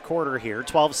shot of the quarter here.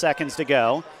 12 seconds to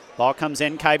go. Ball comes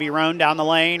in. Kyvie Roan down the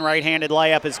lane. Right-handed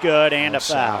layup is good, and a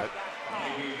foul.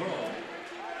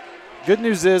 Good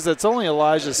news is it's only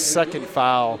Elijah's second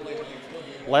foul.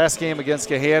 Last game against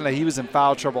Gahanna, he was in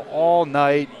foul trouble all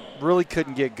night. Really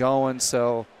couldn't get going,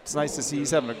 so it's nice to see he's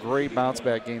having a great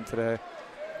bounce-back game today.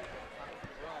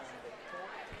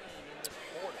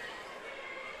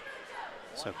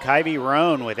 So Kyvie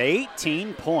Roan with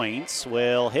 18 points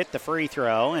will hit the free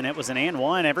throw, and it was an and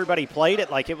one. Everybody played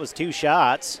it like it was 2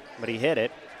 shots, but he hit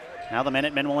it. Now the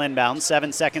Minutemen will inbound.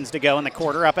 7 seconds to go in the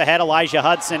quarter. Up ahead, Elijah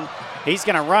Hudson. He's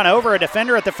going to run over a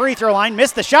defender at the free throw line.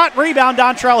 Missed the shot. Rebound,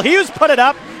 Dontrell Hughes put it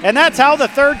up, and that's how the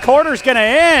third quarter is going to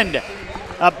end.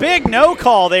 A big no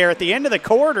call there at the end of the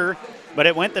quarter, but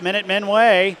it went the Minutemen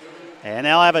way, and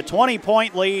they'll have a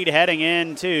 20-point lead heading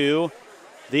into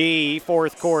the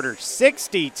fourth quarter.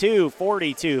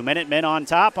 62-42. Minutemen on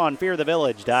top on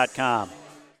fearthevillage.com.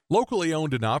 Locally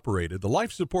owned and operated, the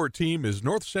Life Support Team is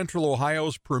North Central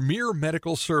Ohio's premier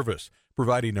medical service,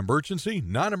 providing emergency,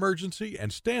 non-emergency,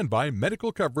 and standby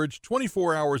medical coverage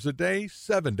 24 hours a day,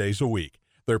 7 days a week.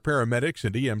 Their paramedics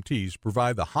and EMTs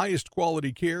provide the highest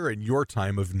quality care in your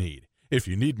time of need. If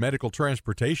you need medical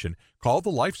transportation, call the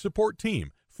Life Support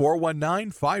Team,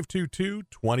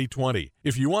 419-522-2020.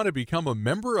 If you want to become a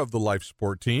member of the Life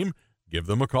Support Team, give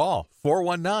them a call,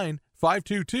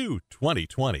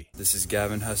 419-522-2020. This is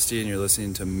Gavin Husty, and you're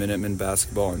listening to Minutemen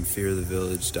Basketball on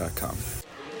fearthevillage.com.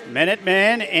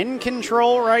 Minutemen in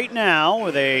control right now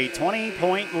with a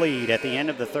 20-point lead at the end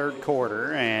of the third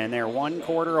quarter, and they're 1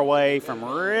 quarter away from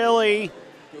really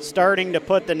starting to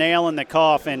put the nail in the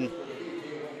coffin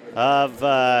of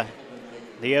the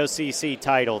OCC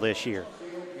title this year.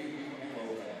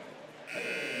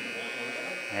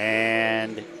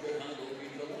 And,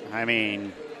 I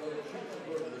mean,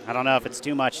 I don't know if it's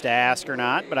too much to ask or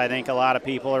not, but I think a lot of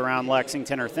people around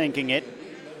Lexington are thinking it.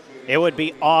 It would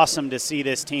be awesome to see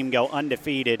this team go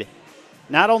undefeated.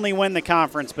 Not only win the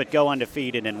conference, but go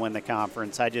undefeated and win the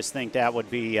conference. I just think that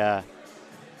would be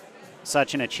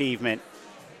such an achievement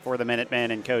for the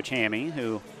Minutemen and Coach Hammy,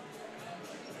 who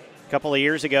a couple of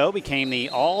years ago became the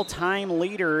all-time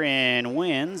leader in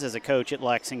wins as a coach at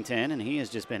Lexington, and he has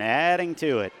just been adding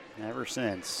to it. ever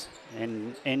since,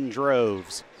 in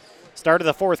droves. Start of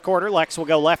the fourth quarter, Lex will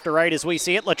go left to right as we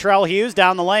see it. Latrell Hughes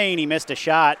down the lane. He missed a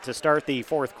shot to start the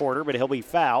fourth quarter, but he'll be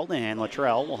fouled, and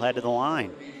Latrell will head to the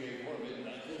line.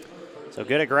 So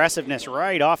good aggressiveness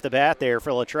right off the bat there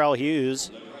for Latrell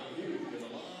Hughes.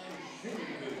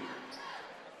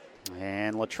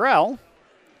 And Latrell,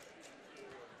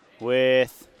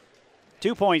 with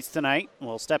 2 points tonight,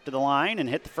 will step to the line and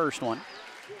hit the first one.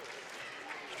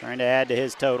 He's trying to add to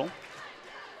his total.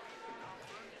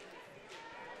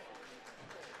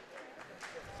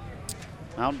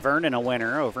 Mount Vernon a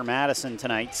winner over Madison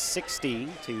tonight,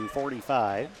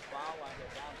 60-45.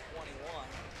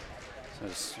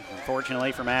 So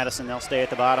unfortunately for Madison, they'll stay at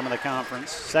the bottom of the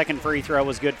conference. Second free throw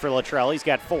was good for Latrell. He's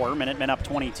got 4. Minutemen up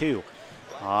 22.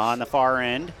 On the far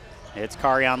end, it's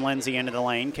Carion Lindsay into the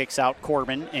lane. Kicks out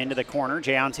Corbin into the corner.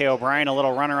 Jayonte O'Brien, a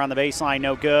little runner on the baseline,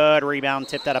 no good. Rebound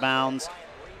tipped out of bounds.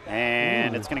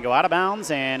 And it's going to go out of bounds,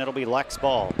 and it'll be Lex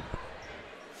ball.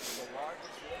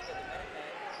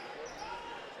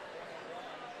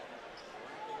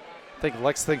 I think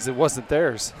Lex thinks it wasn't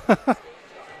theirs.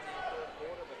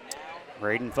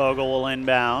 Braden Fogle will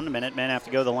inbound. Minutemen have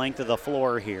to go the length of the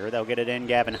floor here. They'll get it in.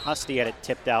 Gavin Husty had it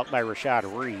tipped out by Rashad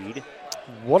Reed.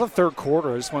 What a third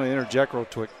quarter. I just want to interject real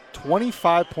quick.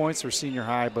 25 points for senior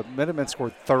high, but Minutemen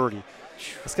scored 30.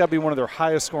 It's got to be one of their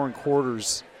highest scoring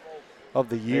quarters of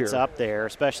the year. It's up there,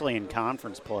 especially in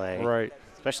conference play. Right.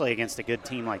 Especially against a good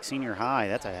team like senior high.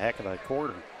 That's a heck of a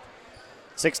quarter.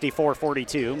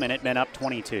 64-42, Minutemen up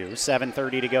 22.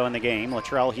 7:30 to go in the game.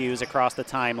 Latrell Hughes across the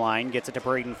timeline, gets it to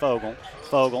Braden Fogle.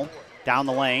 Fogle down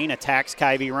the lane, attacks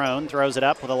Kyvie Roan, throws it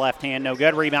up with a left hand, no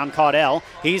good. Rebound Caudell.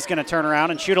 He's going to turn around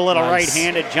and shoot a little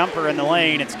right-handed jumper in the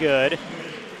lane. It's good.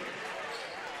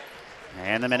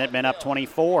 And the Minutemen up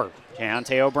 24.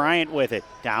 Jayonte O'Brien with it.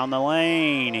 Down the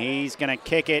lane. He's going to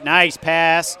kick it. Nice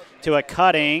pass to a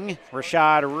cutting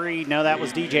Rashad Reed. No, that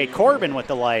was DJ Corbin with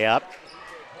the layup.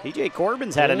 DJ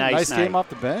Corbin's had a nice night. Game off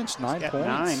the bench, 9 points.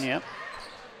 9, yep.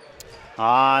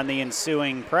 On the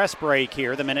ensuing press break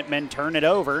here, the Minutemen turn it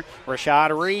over.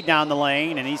 Rashad Reed down the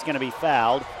lane, and he's going to be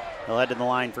fouled. He'll head to the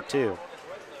line for 2.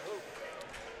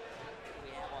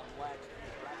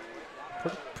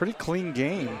 Pretty clean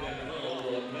game.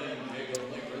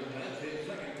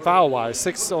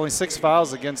 Foul-wise, only 6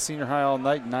 fouls against senior high all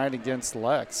night, 9 against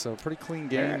Lex. So pretty clean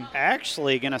game. They're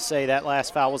actually going to say that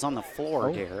last foul was on the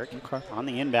floor, Derek. Okay. On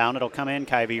the inbound, it'll come in.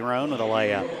 Kyvie Roan with a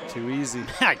layup. Too easy.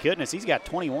 My goodness, he's got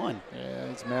 21. Yeah,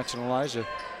 he's matching Elijah.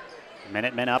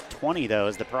 Minutemen up 20, though,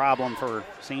 is the problem for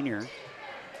senior.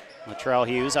 Latrell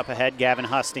Hughes up ahead, Gavin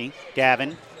Husty.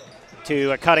 Gavin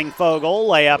to a cutting Fogle.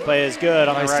 Layup is good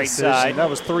on the right side. That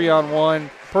was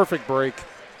 3-on-1. Perfect break.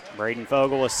 Braden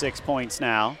Fogle with 6 points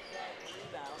now.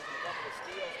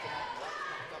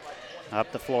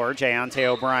 Up the floor, Jayonte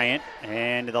O'Brien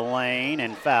into the lane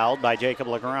and fouled by Jacob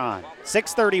Legrand.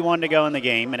 6:31 to go in the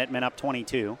game. Minutemen up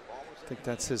 22. I think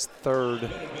that's his third.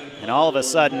 And all of a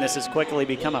sudden, this has quickly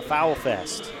become a foul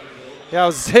fest. Yeah,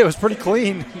 it was pretty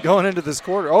clean going into this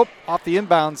quarter. Oh, off the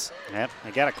inbounds. Yep,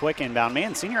 they got a quick inbound.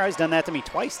 Man, senior high's done that to me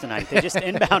twice tonight. They just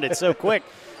inbounded so quick.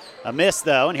 A miss,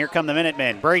 though, and here come the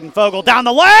Minutemen. Braden Fogle down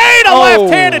the lane, a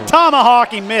left-handed tomahawk.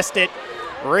 He missed it.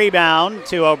 Rebound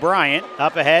to O'Brien.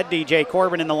 Up ahead, DJ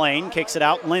Corbin in the lane. Kicks it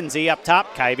out, Lindsay up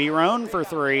top. Kyvie Roan for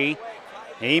 3.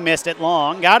 He missed it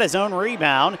long. Got his own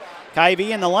rebound. Kyvie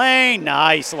in the lane.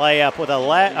 Nice layup with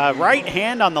a right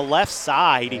hand on the left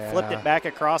side. He flipped it back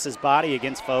across his body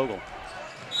against Fogle.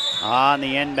 On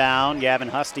the inbound, Gavin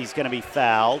Husty's going to be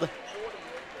fouled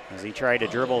as he tried to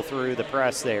dribble through the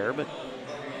press there, but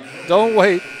don't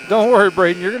wait. Don't worry,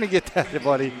 Braden. You're going to get that,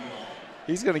 buddy.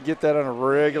 He's going to get that on a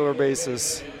regular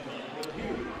basis.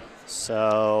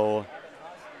 So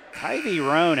Kyvie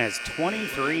Roan has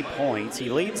 23 points. He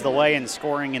leads the way in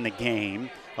scoring in the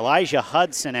game. Elijah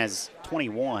Hudson has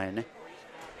 21.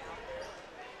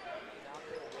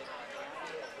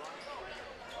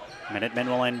 Minutemen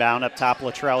will inbound up top.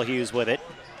 Latrell Hughes with it.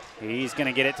 He's going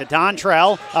to get it to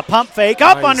Dontrell. A pump fake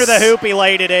up under the hoop. He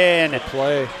laid it in. Good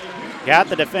play. Got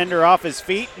the defender off his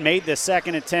feet, made the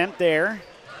second attempt there.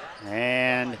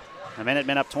 And the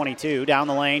Minutemen up 22. Down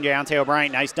the lane, Jayonte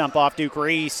O'Brien. Nice dump off Duke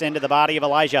Reese into the body of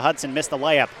Elijah Hudson. Missed the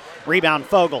layup. Rebound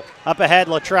Fogle. Up ahead,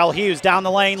 Latrell Hughes. Down the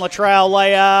lane, Latrell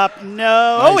layup.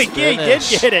 No. Nice He did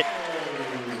get it.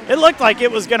 It looked like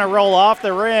it was going to roll off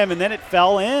the rim, and then it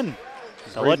fell in.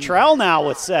 So Latrell now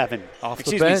with 7. Off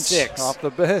the bench. 6. Off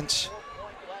the bench.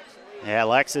 Yeah,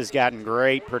 Lex has gotten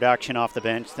great production off the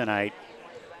bench tonight.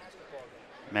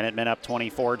 Minutemen up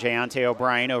 24. Jayonte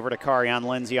O'Brien over to Carion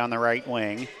Lindsay on the right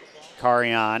wing.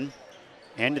 Carion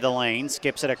Into the lane,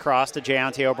 skips it across to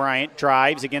Jayonte O'Brien,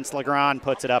 drives against LeGrand,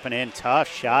 puts it up and in.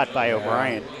 Tough shot by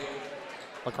O'Brien.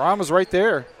 LeGrand was right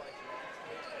there.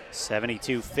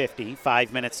 72-50,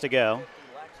 5 minutes to go.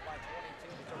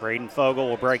 Braden Fogle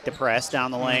will break the press down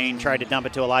the lane, tried to dump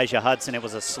it to Elijah Hudson. It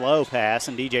was a slow pass,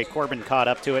 and DJ Corbin caught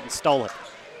up to it and stole it.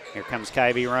 Here comes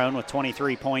Kyvie Roan with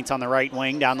 23 points on the right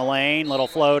wing down the lane. Little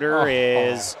floater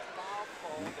is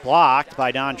blocked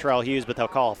by Dontrell Hughes, but they'll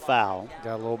call a foul.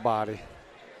 Got a little body.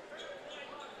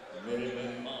 I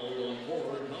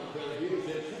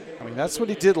mean, that's what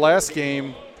he did last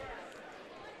game,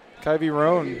 Kyvie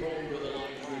Roan.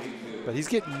 But he's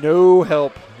getting no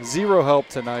help, zero help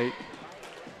tonight.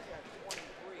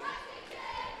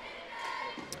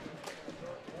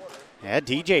 Yeah,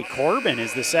 DJ Corbin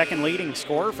is the second leading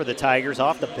scorer for the Tigers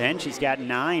off the bench. He's got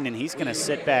 9, and he's going to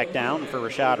sit back down for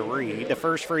Rashad Reed. The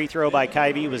first free throw by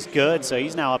Kyvie was good, so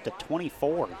he's now up to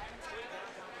 24.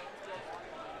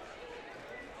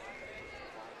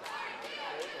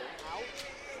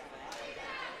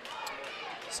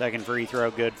 Second free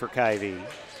throw good for Kyvie.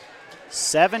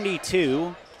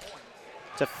 72-52,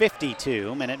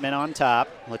 Minutemen on top.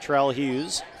 Latrell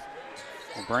Hughes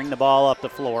will bring the ball up the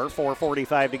floor.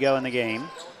 4:45 to go in the game.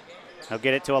 He'll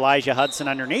get it to Elijah Hudson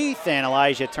underneath, and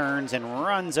Elijah turns and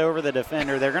runs over the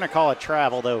defender. They're going to call a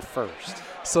travel, though, first.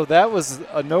 So that was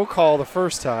a no call the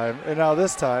first time, and now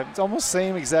this time, it's almost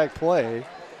same exact play,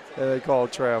 and they call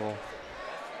travel.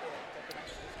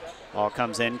 Ball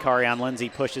comes in. Carion Lindsay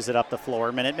pushes it up the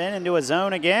floor. Minutemen into a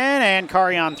zone again, and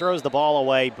Carion throws the ball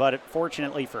away, but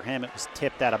fortunately for him, it was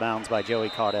tipped out of bounds by Joey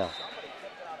Caudell.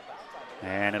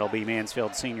 And it'll be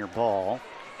Mansfield senior ball.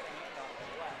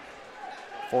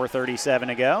 4:37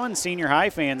 to go, and senior high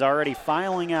fans already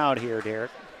filing out here,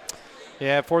 Derek.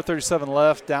 Yeah, 4:37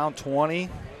 left, down 20.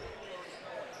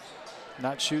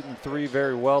 Not shooting three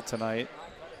very well tonight.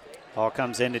 Ball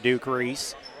comes into Duke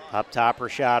Reese. Up top,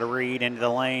 Rashad Reed into the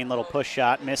lane. Little push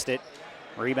shot, missed it.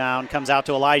 Rebound comes out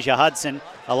to Elijah Hudson.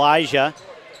 Elijah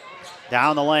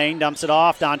down the lane, dumps it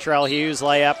off. Dontrell Hughes,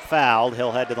 layup, fouled.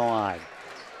 He'll head to the line.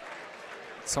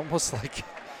 It's almost like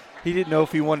he didn't know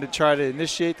if he wanted to try to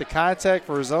initiate the contact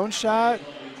for his own shot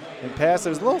and pass. It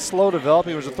was a little slow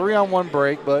developing. It was a 3-on-1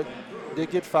 break, but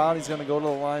did get fouled. He's going to go to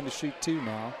the line to shoot 2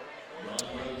 now.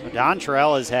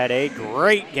 Dontrell has had a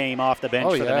great game off the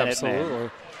bench for the Minutemen.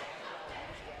 Absolutely.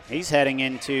 He's heading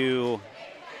into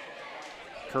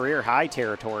career high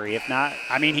territory. If not,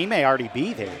 I mean, he may already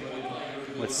be there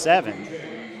with 7. I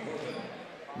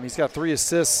mean, he's got 3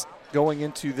 assists going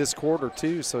into this quarter,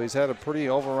 too, so he's had a pretty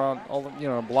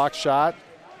block shot,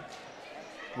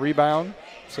 rebound,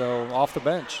 so off the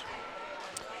bench.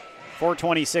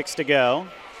 4:26 to go.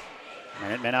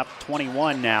 Minutemen up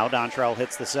 21 now. Dontrell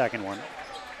hits the second one.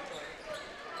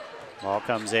 Ball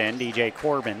comes in. DJ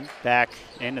Corbin back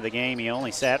into the game. He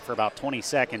only sat for about 20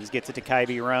 seconds. Gets it to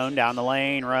Kyvie Roan down the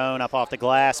lane. Roan up off the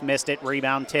glass. Missed it.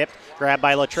 Rebound tipped. Grabbed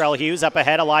by Latrell Hughes. Up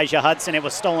ahead, Elijah Hudson. It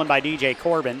was stolen by DJ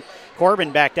Corbin. Corbin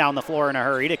back down the floor in a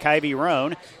hurry to Kyvie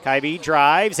Roan. Kyvie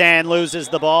drives and loses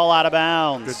the ball out of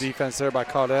bounds. Good defense there by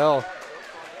Caudell.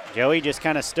 Joey just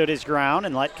kind of stood his ground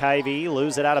and let Kyvie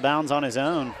lose it out of bounds on his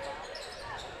own.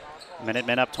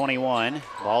 Minutemen up 21.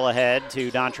 Ball ahead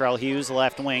to Dontrell Hughes,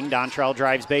 left wing. Dontrell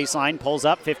drives baseline, pulls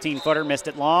up, 15-footer, missed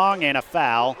it long, and a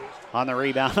foul on the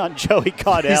rebound on Joey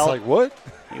Caudell. He's like, what?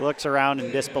 He looks around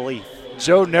in disbelief.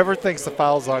 Joe never thinks the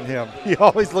foul's on him. He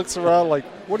always looks around like,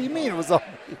 what do you mean it was on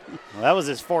me? Well, that was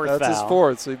his fourth foul. That's his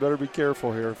fourth, so you better be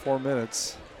careful here. 4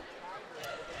 minutes.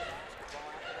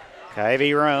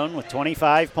 Kyvie Roan with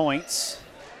 25 points,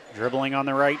 dribbling on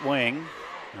the right wing.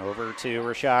 Over to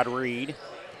Rashad Reed.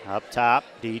 Up top,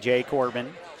 DJ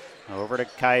Corbin. Over to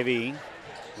Kyvie.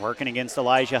 Working against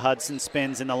Elijah Hudson.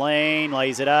 Spins in the lane.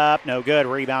 Lays it up. No good.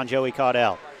 Rebound, Joey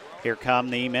Caudell. Here come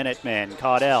the Minutemen.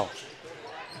 Caudell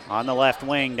on the left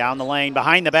wing. Down the lane.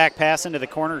 Behind the back pass into the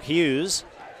corner. Hughes.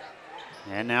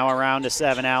 And now around to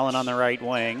 7. Allen on the right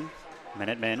wing.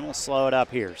 Minutemen will slow it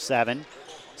up here. 7.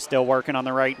 Still working on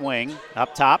the right wing.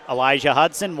 Up top, Elijah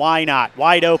Hudson. Why not?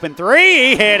 Wide open 3.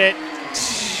 He hit it.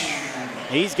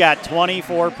 He's got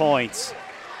 24 points.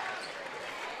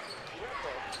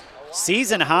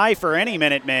 Season high for any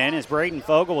Minutemen is Braden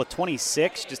Fogle with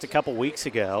 26 just a couple weeks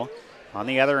ago. On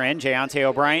the other end, Jayonte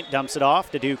O'Brien dumps it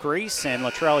off to Duke Reese, and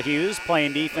Latrell Hughes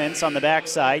playing defense on the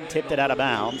backside, tipped it out of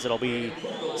bounds. It'll be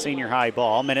senior high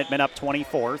ball. Minutemen up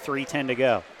 24, 3:10 to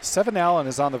go. 7 Allen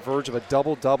is on the verge of a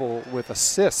double-double with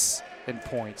assists and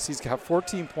points. He's got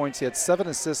 14 points. He had 7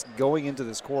 assists going into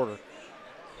this quarter.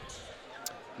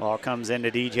 Ball comes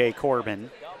into DJ Corbin.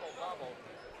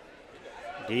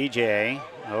 DJ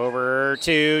Over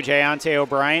to Jayonte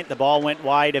O'Brien. The ball went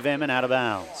wide of him and out of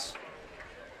bounds.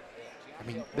 I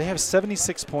mean, they have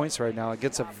 76 points right now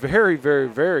against a very, very,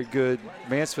 very good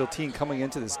Mansfield team coming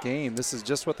into this game. This is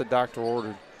just what the doctor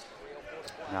ordered.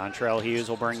 Dontrell Hughes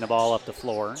will bring the ball up the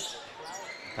floor.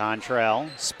 Dontrell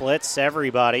splits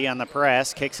everybody on the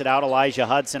press, kicks it out. Elijah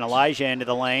Hudson. Elijah into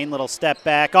the lane. Little step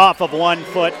back off of 1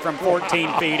 foot from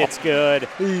 14 feet. It's good.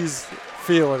 He's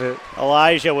feeling it.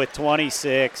 Elijah with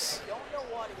 26.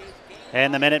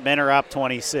 And the Minutemen are up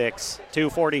 26.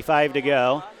 2:45 to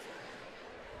go.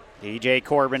 DJ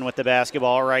Corbin with the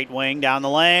basketball, right wing, down the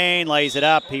lane, lays it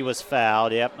up. He was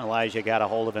fouled. Yep, Elijah got a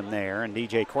hold of him there, and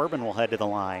DJ Corbin will head to the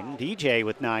line. DJ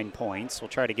with 9 points. We'll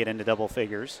try to get into double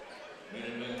figures.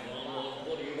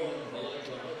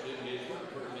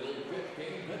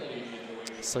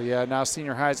 So, yeah, now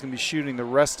Senior High is going to be shooting the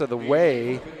rest of the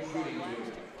way.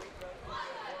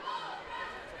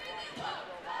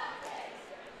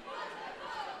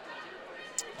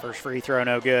 First free throw,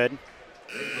 no good.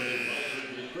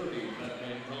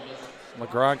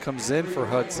 LeGrand comes in for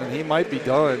Hudson. He might be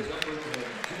done.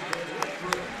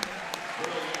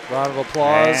 Round of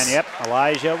applause. And, yep,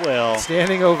 Elijah will.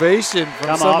 Standing ovation from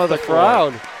come some of the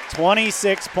crowd.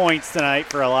 26 points tonight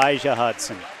for Elijah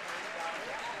Hudson.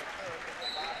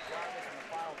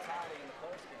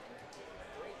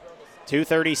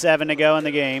 .237 to go in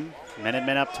the game.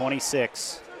 Minutemen up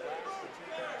 26.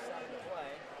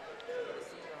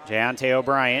 Jayonte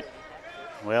O'Brien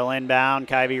will inbound.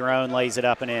 Kyvie Roan lays it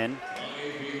up and in.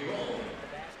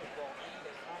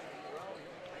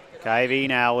 Kyvie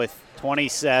now with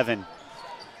 27.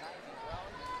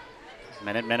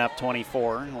 Minutemen up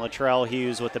 24. Latrell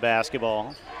Hughes with the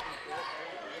basketball.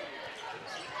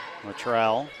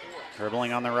 Latrell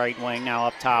dribbling on the right wing, now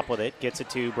up top with it. Gets it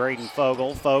to Braden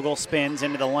Fogle. Fogle spins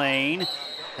into the lane,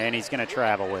 and he's going to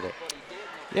travel with it.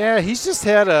 Yeah, he's just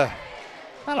had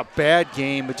not a bad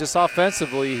game, but just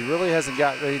offensively, he really hasn't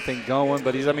got anything going.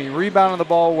 But he's, rebounding the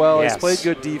ball well. Yes. He's played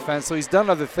good defense, so he's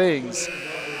done other things.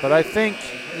 But I think,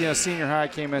 Senior High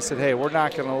came in and said, hey, we're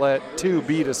not going to let 2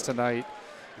 beat us tonight.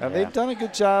 And they've done a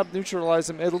good job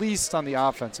neutralizing him, at least on the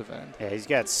offensive end. Yeah, he's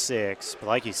got 6. But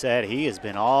like you said, he has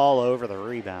been all over the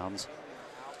rebounds.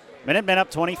 Minutemen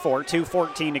up 24,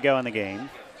 2:14 to go in the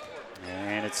game.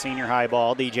 And it's Senior High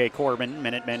ball. DJ Corbin,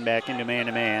 Minutemen back into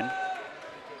man-to-man.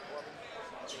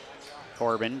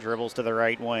 Corbin dribbles to the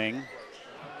right wing.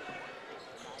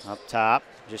 Up top,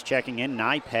 just checking in,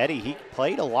 Nye Petty. He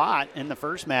played a lot in the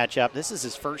first matchup. This is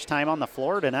his first time on the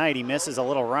floor tonight. He misses a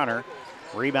little runner.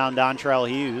 Rebound, Dontrell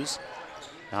Hughes.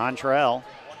 Dontrell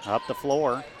up the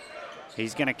floor.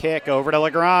 He's going to kick over to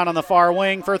LeGrand on the far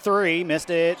wing for 3. Missed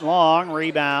it long.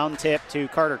 Rebound, tip to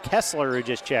Carter Kessler, who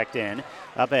just checked in.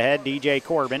 Up ahead, DJ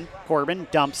Corbin. Corbin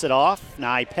dumps it off.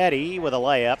 Nye Petty with a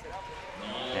layup.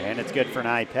 And it's good for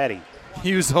Nye Petty.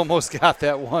 Hughes almost got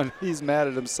that one. He's mad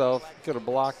at himself. Could have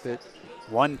blocked it.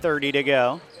 1:30 to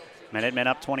go. Minutemen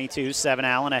up 22. 7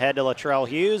 Allen ahead to Latrell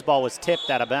Hughes. Ball was tipped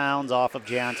out of bounds off of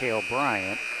Jayonte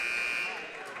O'Brien.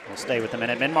 We'll stay with the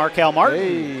Minutemen. Markel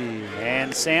Martin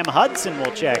and Sam Hudson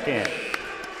will check in.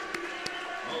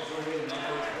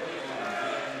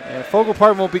 And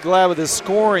Fogelpark won't be glad with his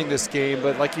scoring this game,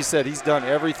 but like you said, he's done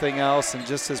everything else, and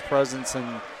just his presence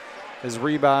and his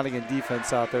rebounding and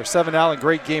defense out there. 7 Allen,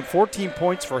 great game. 14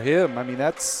 points for him.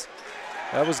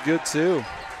 That was good too.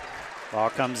 Ball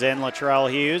comes in.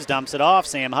 Latrell Hughes dumps it off.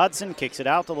 Sam Hudson kicks it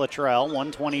out to Latrell.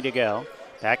 1:20 to go.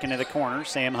 Back into the corner.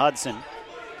 Sam Hudson.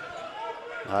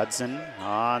 Hudson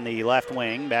on the left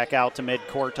wing. Back out to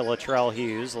midcourt to Latrell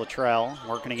Hughes. Latrell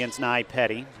working against Nye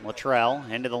Petty. Latrell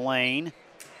into the lane.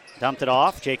 Dumped it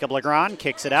off. Jacob LeGrand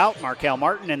kicks it out. Markel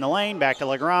Martin in the lane. Back to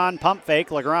LeGrand. Pump fake.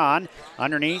 LeGrand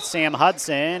underneath Sam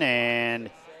Hudson,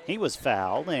 and he was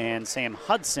fouled. And Sam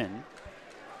Hudson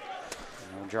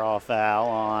will draw a foul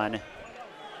on,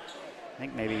 I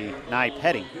think maybe Nye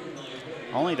Petty.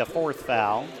 Only the 4th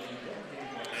foul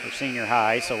for Senior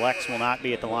High, so Lex will not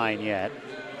be at the line yet.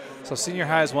 So Senior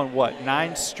High has won,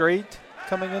 9 straight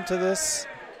coming into this?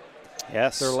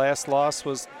 Yes. Their last loss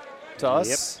was to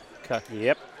us? Yep. Okay.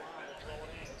 Yep.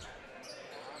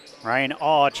 Ryan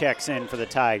Awe checks in for the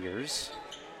Tigers.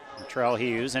 Latrell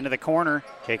Hughes into the corner.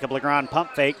 Jacob LeGrand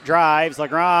pump fake, drives.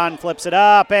 LeGrand flips it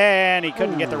up, and he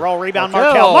couldn't get the roll. Rebound,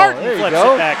 Markel Martin flips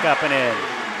it back up and in.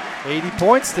 80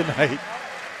 points tonight.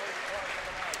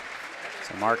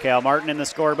 So Markel Martin in the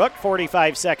scorebook.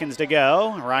 45 seconds to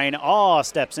go. Ryan Awe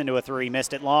steps into a 3,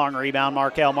 missed it long. Rebound,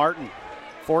 Markel Martin.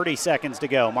 40 seconds to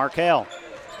go. Markel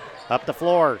up the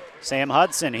floor. Sam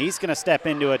Hudson, he's going to step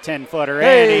into a 10-footer,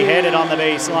 and he hit it on the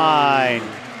baseline.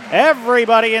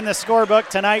 Everybody in the scorebook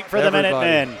tonight for the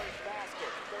Minutemen.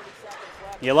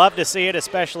 You love to see it,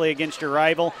 especially against your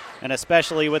rival, and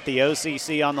especially with the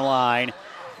OCC on the line.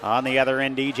 On the other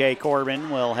end, DJ Corbin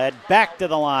will head back to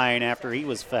the line after he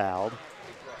was fouled.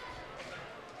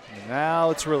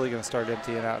 Now it's really going to start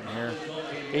emptying out in here.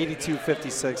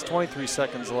 82-56, 23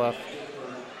 seconds left.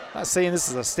 Not saying this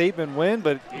is a statement win,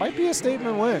 but it might be a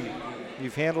statement win.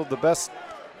 You've handled the best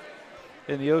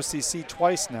in the OCC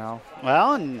twice now.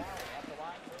 Well, and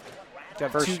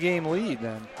got a 2-game lead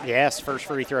then. Yes, first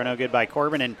free throw no good by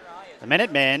Corbin, and the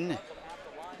Minutemen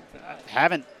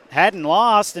hadn't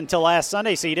lost until last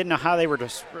Sunday, so you didn't know how they were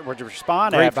to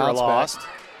respond Great after a loss. Back.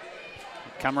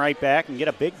 Come right back and get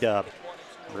a big dub.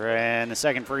 And the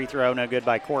second free throw no good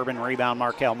by Corbin. Rebound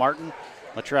Markel Martin.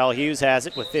 Latrell Hughes has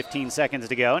it with 15 seconds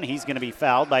to go, and he's going to be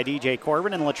fouled by DJ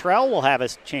Corbin, and Latrell will have a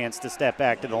chance to step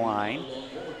back to the line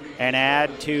and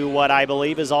add to what I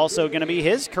believe is also going to be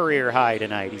his career high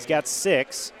tonight. He's got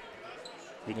 6.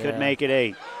 He could make it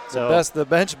 8. So the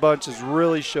bench bunch has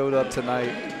really showed up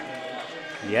tonight.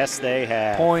 Yes, they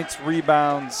have. Points,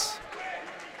 rebounds,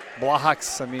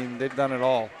 blocks. I mean, they've done it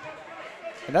all.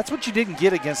 And that's what you didn't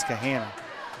get against Kahana.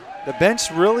 The bench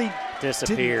really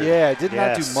disappeared. Did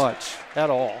not do much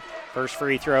at all. First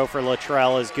free throw for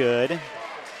Latrell is good.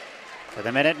 For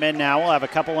the Minutemen now will have a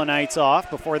couple of nights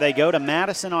off before they go to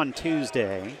Madison on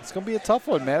Tuesday. It's going to be a tough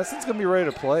one. Madison's going to be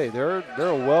ready to play. They're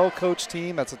a well-coached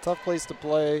team. That's a tough place to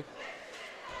play.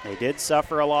 They did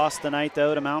suffer a loss tonight,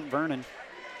 though, to Mount Vernon.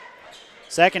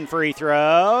 Second free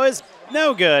throw is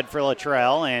no good for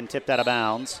Latrell and tipped out of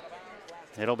bounds.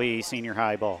 It'll be senior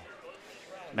high ball.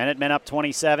 Minutemen up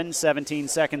 27, 17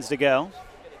 seconds to go.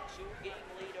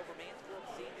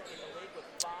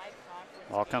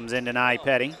 Ball comes into Nye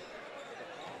Petty.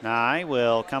 Nye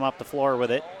will come up the floor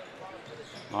with it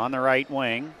on the right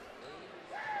wing.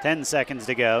 10 seconds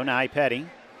to go. Nye Petty.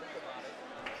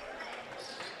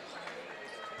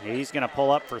 He's going to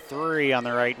pull up for 3 on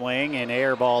the right wing and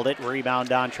airballed it. Rebound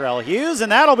Dontrell Hughes,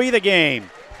 and that'll be the game.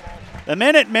 The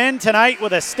Minutemen tonight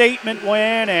with a statement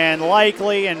win and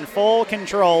likely in full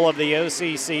control of the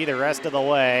OCC the rest of the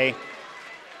way.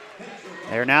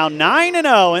 They're now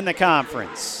 9-0 in the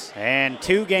conference and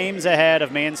 2 games ahead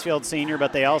of Mansfield Senior,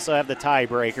 but they also have the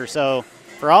tiebreaker. So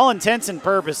for all intents and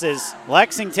purposes,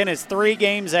 Lexington is 3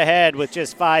 games ahead with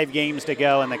just 5 games to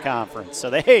go in the conference. So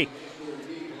they,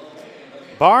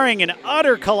 barring an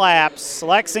utter collapse,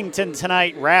 Lexington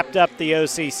tonight wrapped up the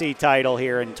OCC title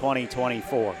here in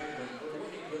 2024.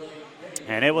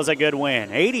 And it was a good win,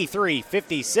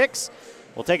 83-56.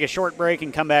 We'll take a short break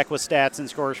and come back with stats and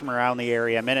scores from around the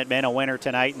area. Minutemen a winner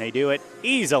tonight, and they do it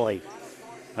easily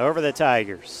over the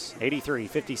Tigers.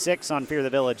 83-56 on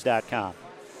fearthevillage.com.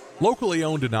 Locally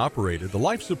owned and operated, the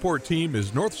Life Support Team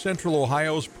is North Central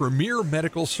Ohio's premier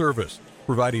medical service,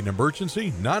 providing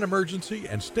emergency, non-emergency,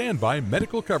 and standby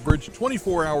medical coverage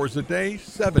 24 hours a day,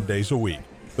 7 days a week.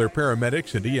 Their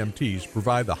paramedics and EMTs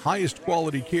provide the highest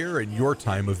quality care in your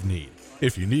time of need.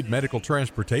 If you need medical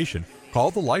transportation, call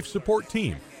the Life Support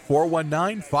Team,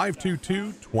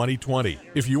 419-522-2020.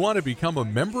 If you want to become a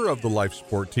member of the Life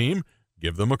Support Team,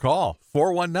 give them a call,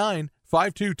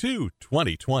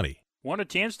 419-522-2020. Want a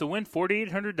chance to win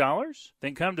 $4,800?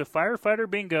 Then come to Firefighter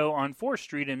Bingo on 4th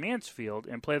Street in Mansfield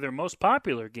and play their most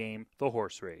popular game, the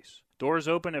horse race. Doors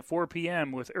open at 4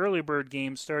 p.m. with early bird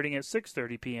games starting at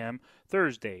 6:30 p.m.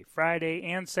 Thursday, Friday,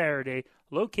 and Saturday,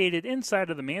 located inside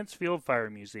of the Mansfield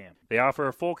Fire Museum. They offer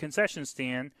a full concession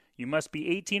stand. You must be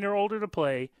 18 or older to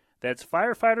play. That's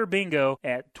Firefighter Bingo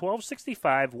at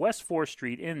 1265 West 4th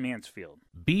Street in Mansfield.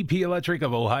 BP Electric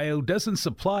of Ohio doesn't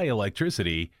supply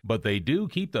electricity, but they do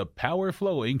keep the power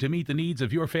flowing to meet the needs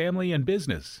of your family and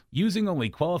business. Using only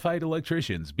qualified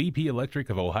electricians, BP Electric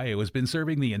of Ohio has been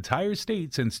serving the entire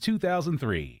state since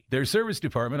 2003. Their service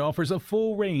department offers a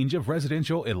full range of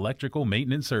residential electrical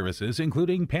maintenance services,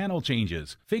 including panel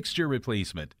changes, fixture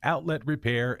replacement, outlet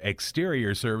repair,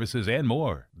 exterior services, and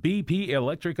more. BP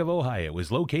Electric of Ohio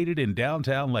is located in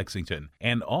downtown Lexington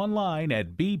and online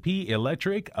at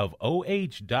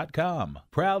bpelectricofoh.com.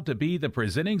 Proud to be the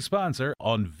presenting sponsor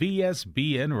on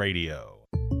VSBN Radio.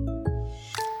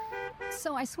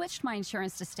 So I switched my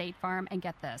insurance to State Farm, and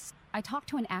get this. I talked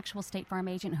to an actual State Farm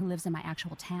agent who lives in my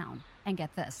actual town. And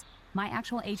get this. My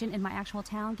actual agent in my actual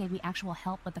town gave me actual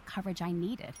help with the coverage I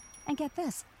needed. And get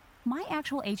this. My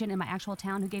actual agent in my actual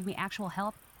town who gave me actual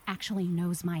help actually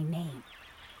knows my name.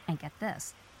 And get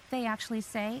this. They actually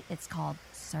say it's called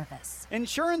service.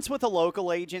 Insurance with a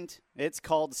local agent, it's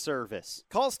called service.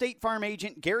 Call State Farm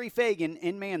agent Gary Fagan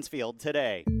in Mansfield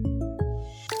today.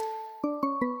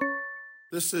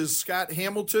 This is Scott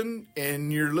Hamilton,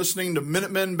 and you're listening to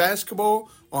Minutemen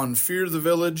Basketball on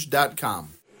fearthevillage.com.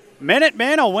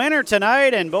 Minutemen a winner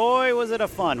tonight, and boy, was it a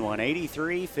fun one.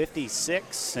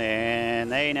 83-56,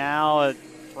 and they now,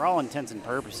 for all intents and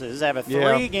purposes, have a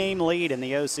 3-game lead in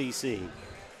the OCC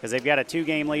because they've got a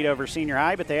 2-game lead over Senior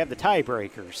High, but they have the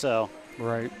tiebreaker. So,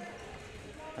 right,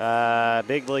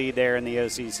 big lead there in the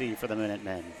OCC for the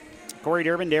Minutemen. Corey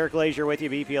Durbin, Derek Lazier with you,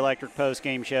 VP Electric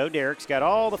Post-Game Show. Derek's got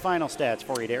all the final stats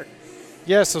for you, Derek.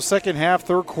 Yeah, so second half,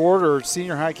 third quarter,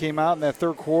 Senior High came out in that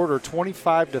third quarter,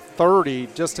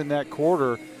 25-30 just in that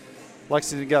quarter.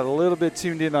 Lexington got a little bit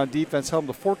tuned in on defense, held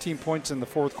them to 14 points in the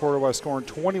fourth quarter while scoring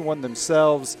 21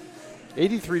 themselves,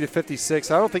 83-56.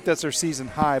 I don't think that's their season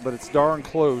high, but it's darn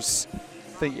close. I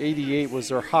think 88 was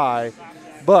their high.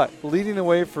 But leading the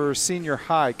way for Senior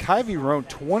High, Kyvie Roan,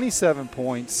 27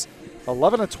 points,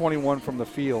 11-21 from the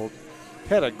field.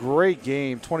 Had a great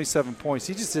game, 27 points.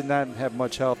 He just did not have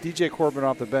much help. DJ Corbin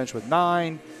off the bench with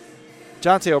 9.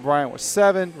 Jonte O'Brien with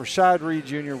 7. Rashad Reed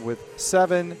Jr. with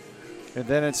 7. And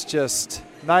then it's just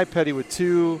Nye Petty with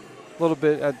 2. A little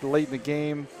bit late in the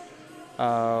game.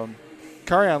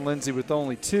 Carion Lindsay with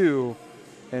only 2.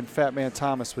 And Fat Man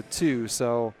Thomas with 2.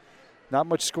 So not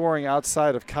much scoring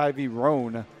outside of Kyvie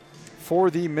Roan. For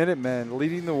the Minutemen,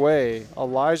 leading the way,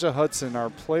 Elijah Hudson,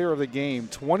 our player of the game,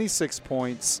 26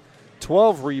 points,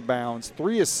 12 rebounds,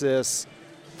 3 assists,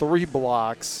 3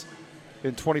 blocks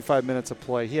in 25 minutes of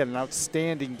play. He had an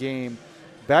outstanding game.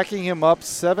 Backing him up,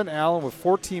 Seven Allen with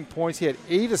 14 points. He had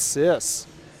 8 assists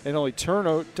and only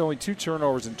 2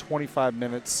 turnovers in 25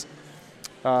 minutes.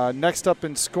 Next up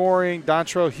in scoring,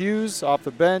 Dontrell Hughes off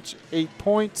the bench, 8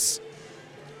 points.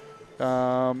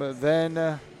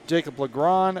 Then Jacob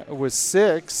Legrand was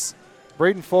 6.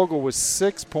 Braden Fogel was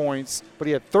 6 points, but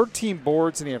he had 13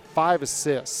 boards and he had 5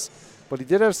 assists. But he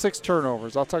did have 6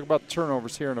 turnovers. I'll talk about the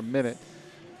turnovers here in a minute.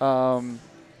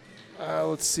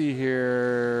 Let's see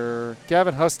here.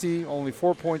 Gavin Husty, only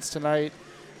 4 points tonight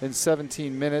in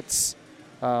 17 minutes.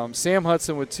 Sam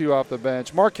Hudson with 2 off the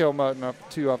bench. Markel Mutton up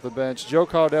 2 off the bench. Joe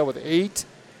Caudill with 8,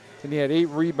 and he had 8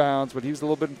 rebounds, but he was a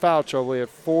little bit in foul trouble. He had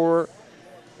 4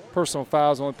 personal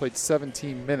fouls, only played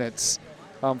 17 minutes.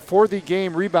 For the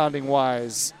game,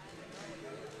 rebounding-wise,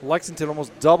 Lexington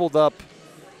almost doubled up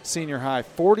Senior High,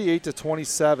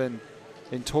 48-27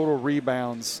 in total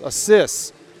rebounds.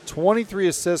 Assists, 23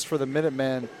 assists for the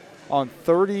Minutemen on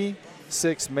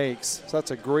 36 makes. So that's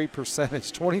a great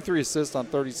percentage, 23 assists on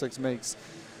 36 makes.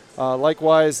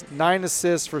 Likewise, 9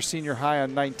 assists for Senior High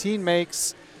on 19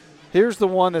 makes. Here's the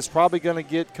one that's probably going to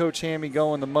get Coach Hammy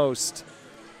going the most.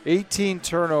 18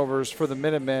 turnovers for the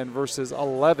Minutemen versus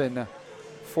 11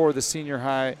 for the Senior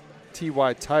High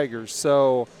TY Tigers.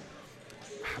 So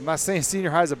I'm not saying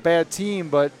Senior High is a bad team,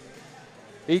 but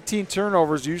 18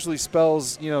 turnovers usually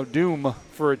spells, doom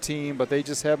for a team, but they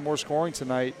just had more scoring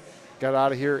tonight. Got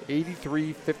out of here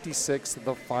 83-56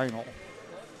 the final.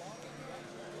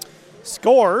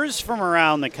 Scores from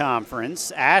around the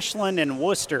conference. Ashland and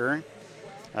Worcester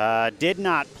did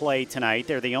not play tonight.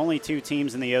 They're the only 2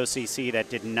 teams in the OCC that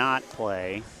did not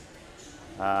play.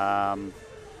 Mount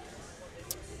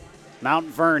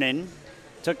Vernon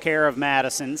took care of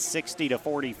Madison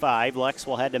 60-45. Lex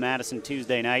will head to Madison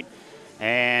Tuesday night.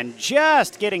 And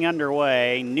just getting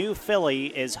underway, New Philly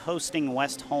is hosting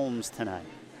West Holmes tonight.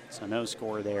 So no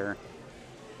score there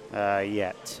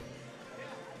yet.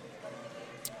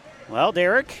 Well,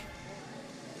 Derek,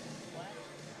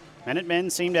 Minutemen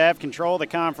seem to have control of the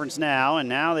conference now, and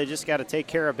now they just got to take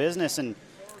care of business and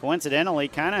coincidentally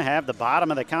kind of have the bottom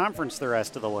of the conference the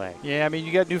rest of the way. Yeah, I mean,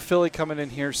 you got New Philly coming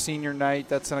in here senior night.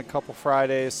 That's in a couple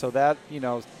Fridays, so that,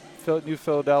 New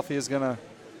Philadelphia is going to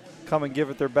come and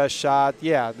give it their best shot.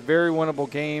 Yeah, the very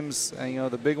winnable games. And,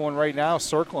 the big one right now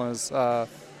circling is Ottawa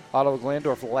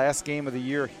Glandorf, the last game of the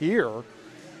year here.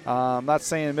 I'm not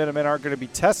saying the Minutemen aren't going to be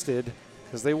tested,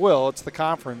 because they will. It's the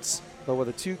conference. But with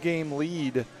a 2-game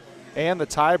lead and the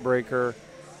tiebreaker,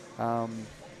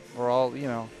 we're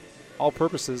all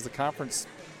purposes, the conference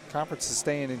is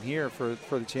staying in here for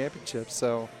the championship.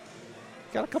 So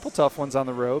got a couple tough ones on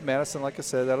the road. Madison, like I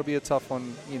said, that'll be a tough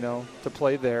one, to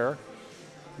play there.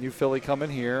 New Philly coming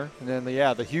here. And then,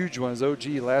 the huge one is OG,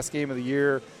 last game of the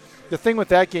year. The thing with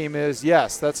that game is,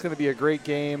 yes, that's going to be a great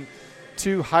game.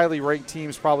 2 highly ranked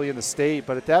teams probably in the state.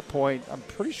 But at that point, I'm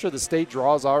pretty sure the state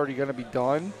draw is already going to be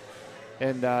done.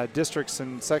 And districts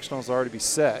and sectionals already be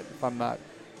set, if I'm not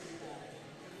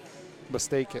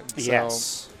mistaken.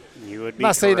 Yes, you would be I'm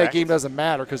not saying that correct. game doesn't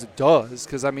matter, because it does.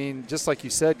 Because, just like you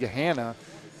said, Gahanna,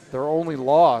 their only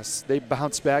loss, they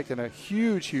bounced back in a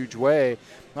huge, huge way.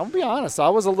 I'm going to be honest, I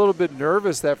was a little bit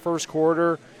nervous that first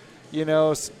quarter.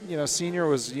 Senior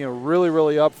was, really,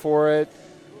 really up for it.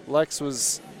 Lex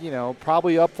was,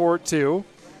 probably up for it too.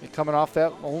 coming off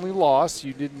that only loss,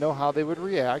 you didn't know how they would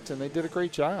react, and they did a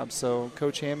great job. So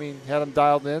Coach Hammy had them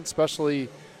dialed in, especially,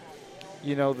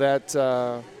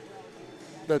 that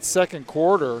second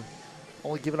quarter,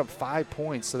 only giving up 5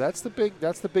 points. So that's the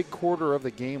big quarter of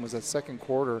the game, was that second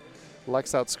quarter.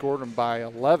 Lex outscored them by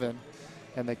 11,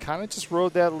 and they kind of just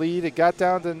rode that lead. It got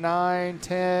down to 9,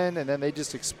 10, and then they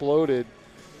just exploded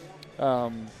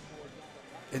in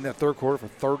that third quarter for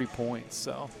 30 points.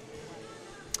 So,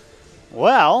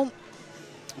 well,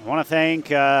 I want to thank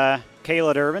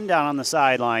Kayla Durbin down on the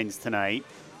sidelines tonight.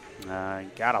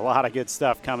 Got a lot of good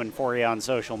stuff coming for you on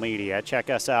social media.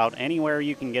 Check us out anywhere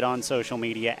you can get on social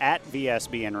media at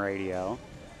VSBN Radio.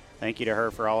 Thank you to her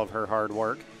for all of her hard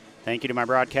work. Thank you to my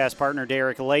broadcast partner,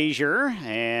 Derek Lazier.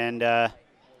 And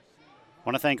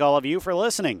want to thank all of you for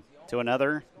listening to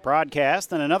another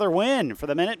broadcast and another win for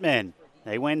the Minutemen.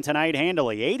 They win tonight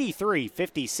handily,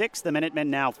 83-56. The Minutemen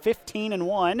now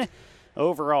 15-1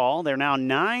 overall. They're now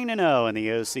 9-0 in the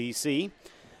OCC.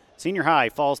 Senior High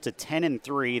falls to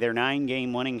 10-3. Their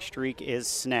 9-game winning streak is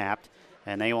snapped,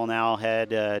 and they will now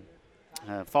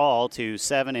fall to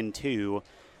 7-2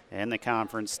 in the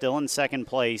conference. Still in second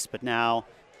place, but now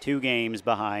 2 games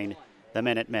behind the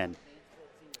Minutemen.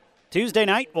 Tuesday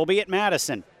night, we'll be at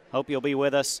Madison. Hope you'll be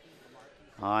with us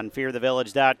on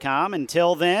fearthevillage.com.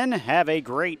 Until then, have a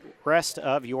great rest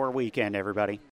of your weekend, everybody.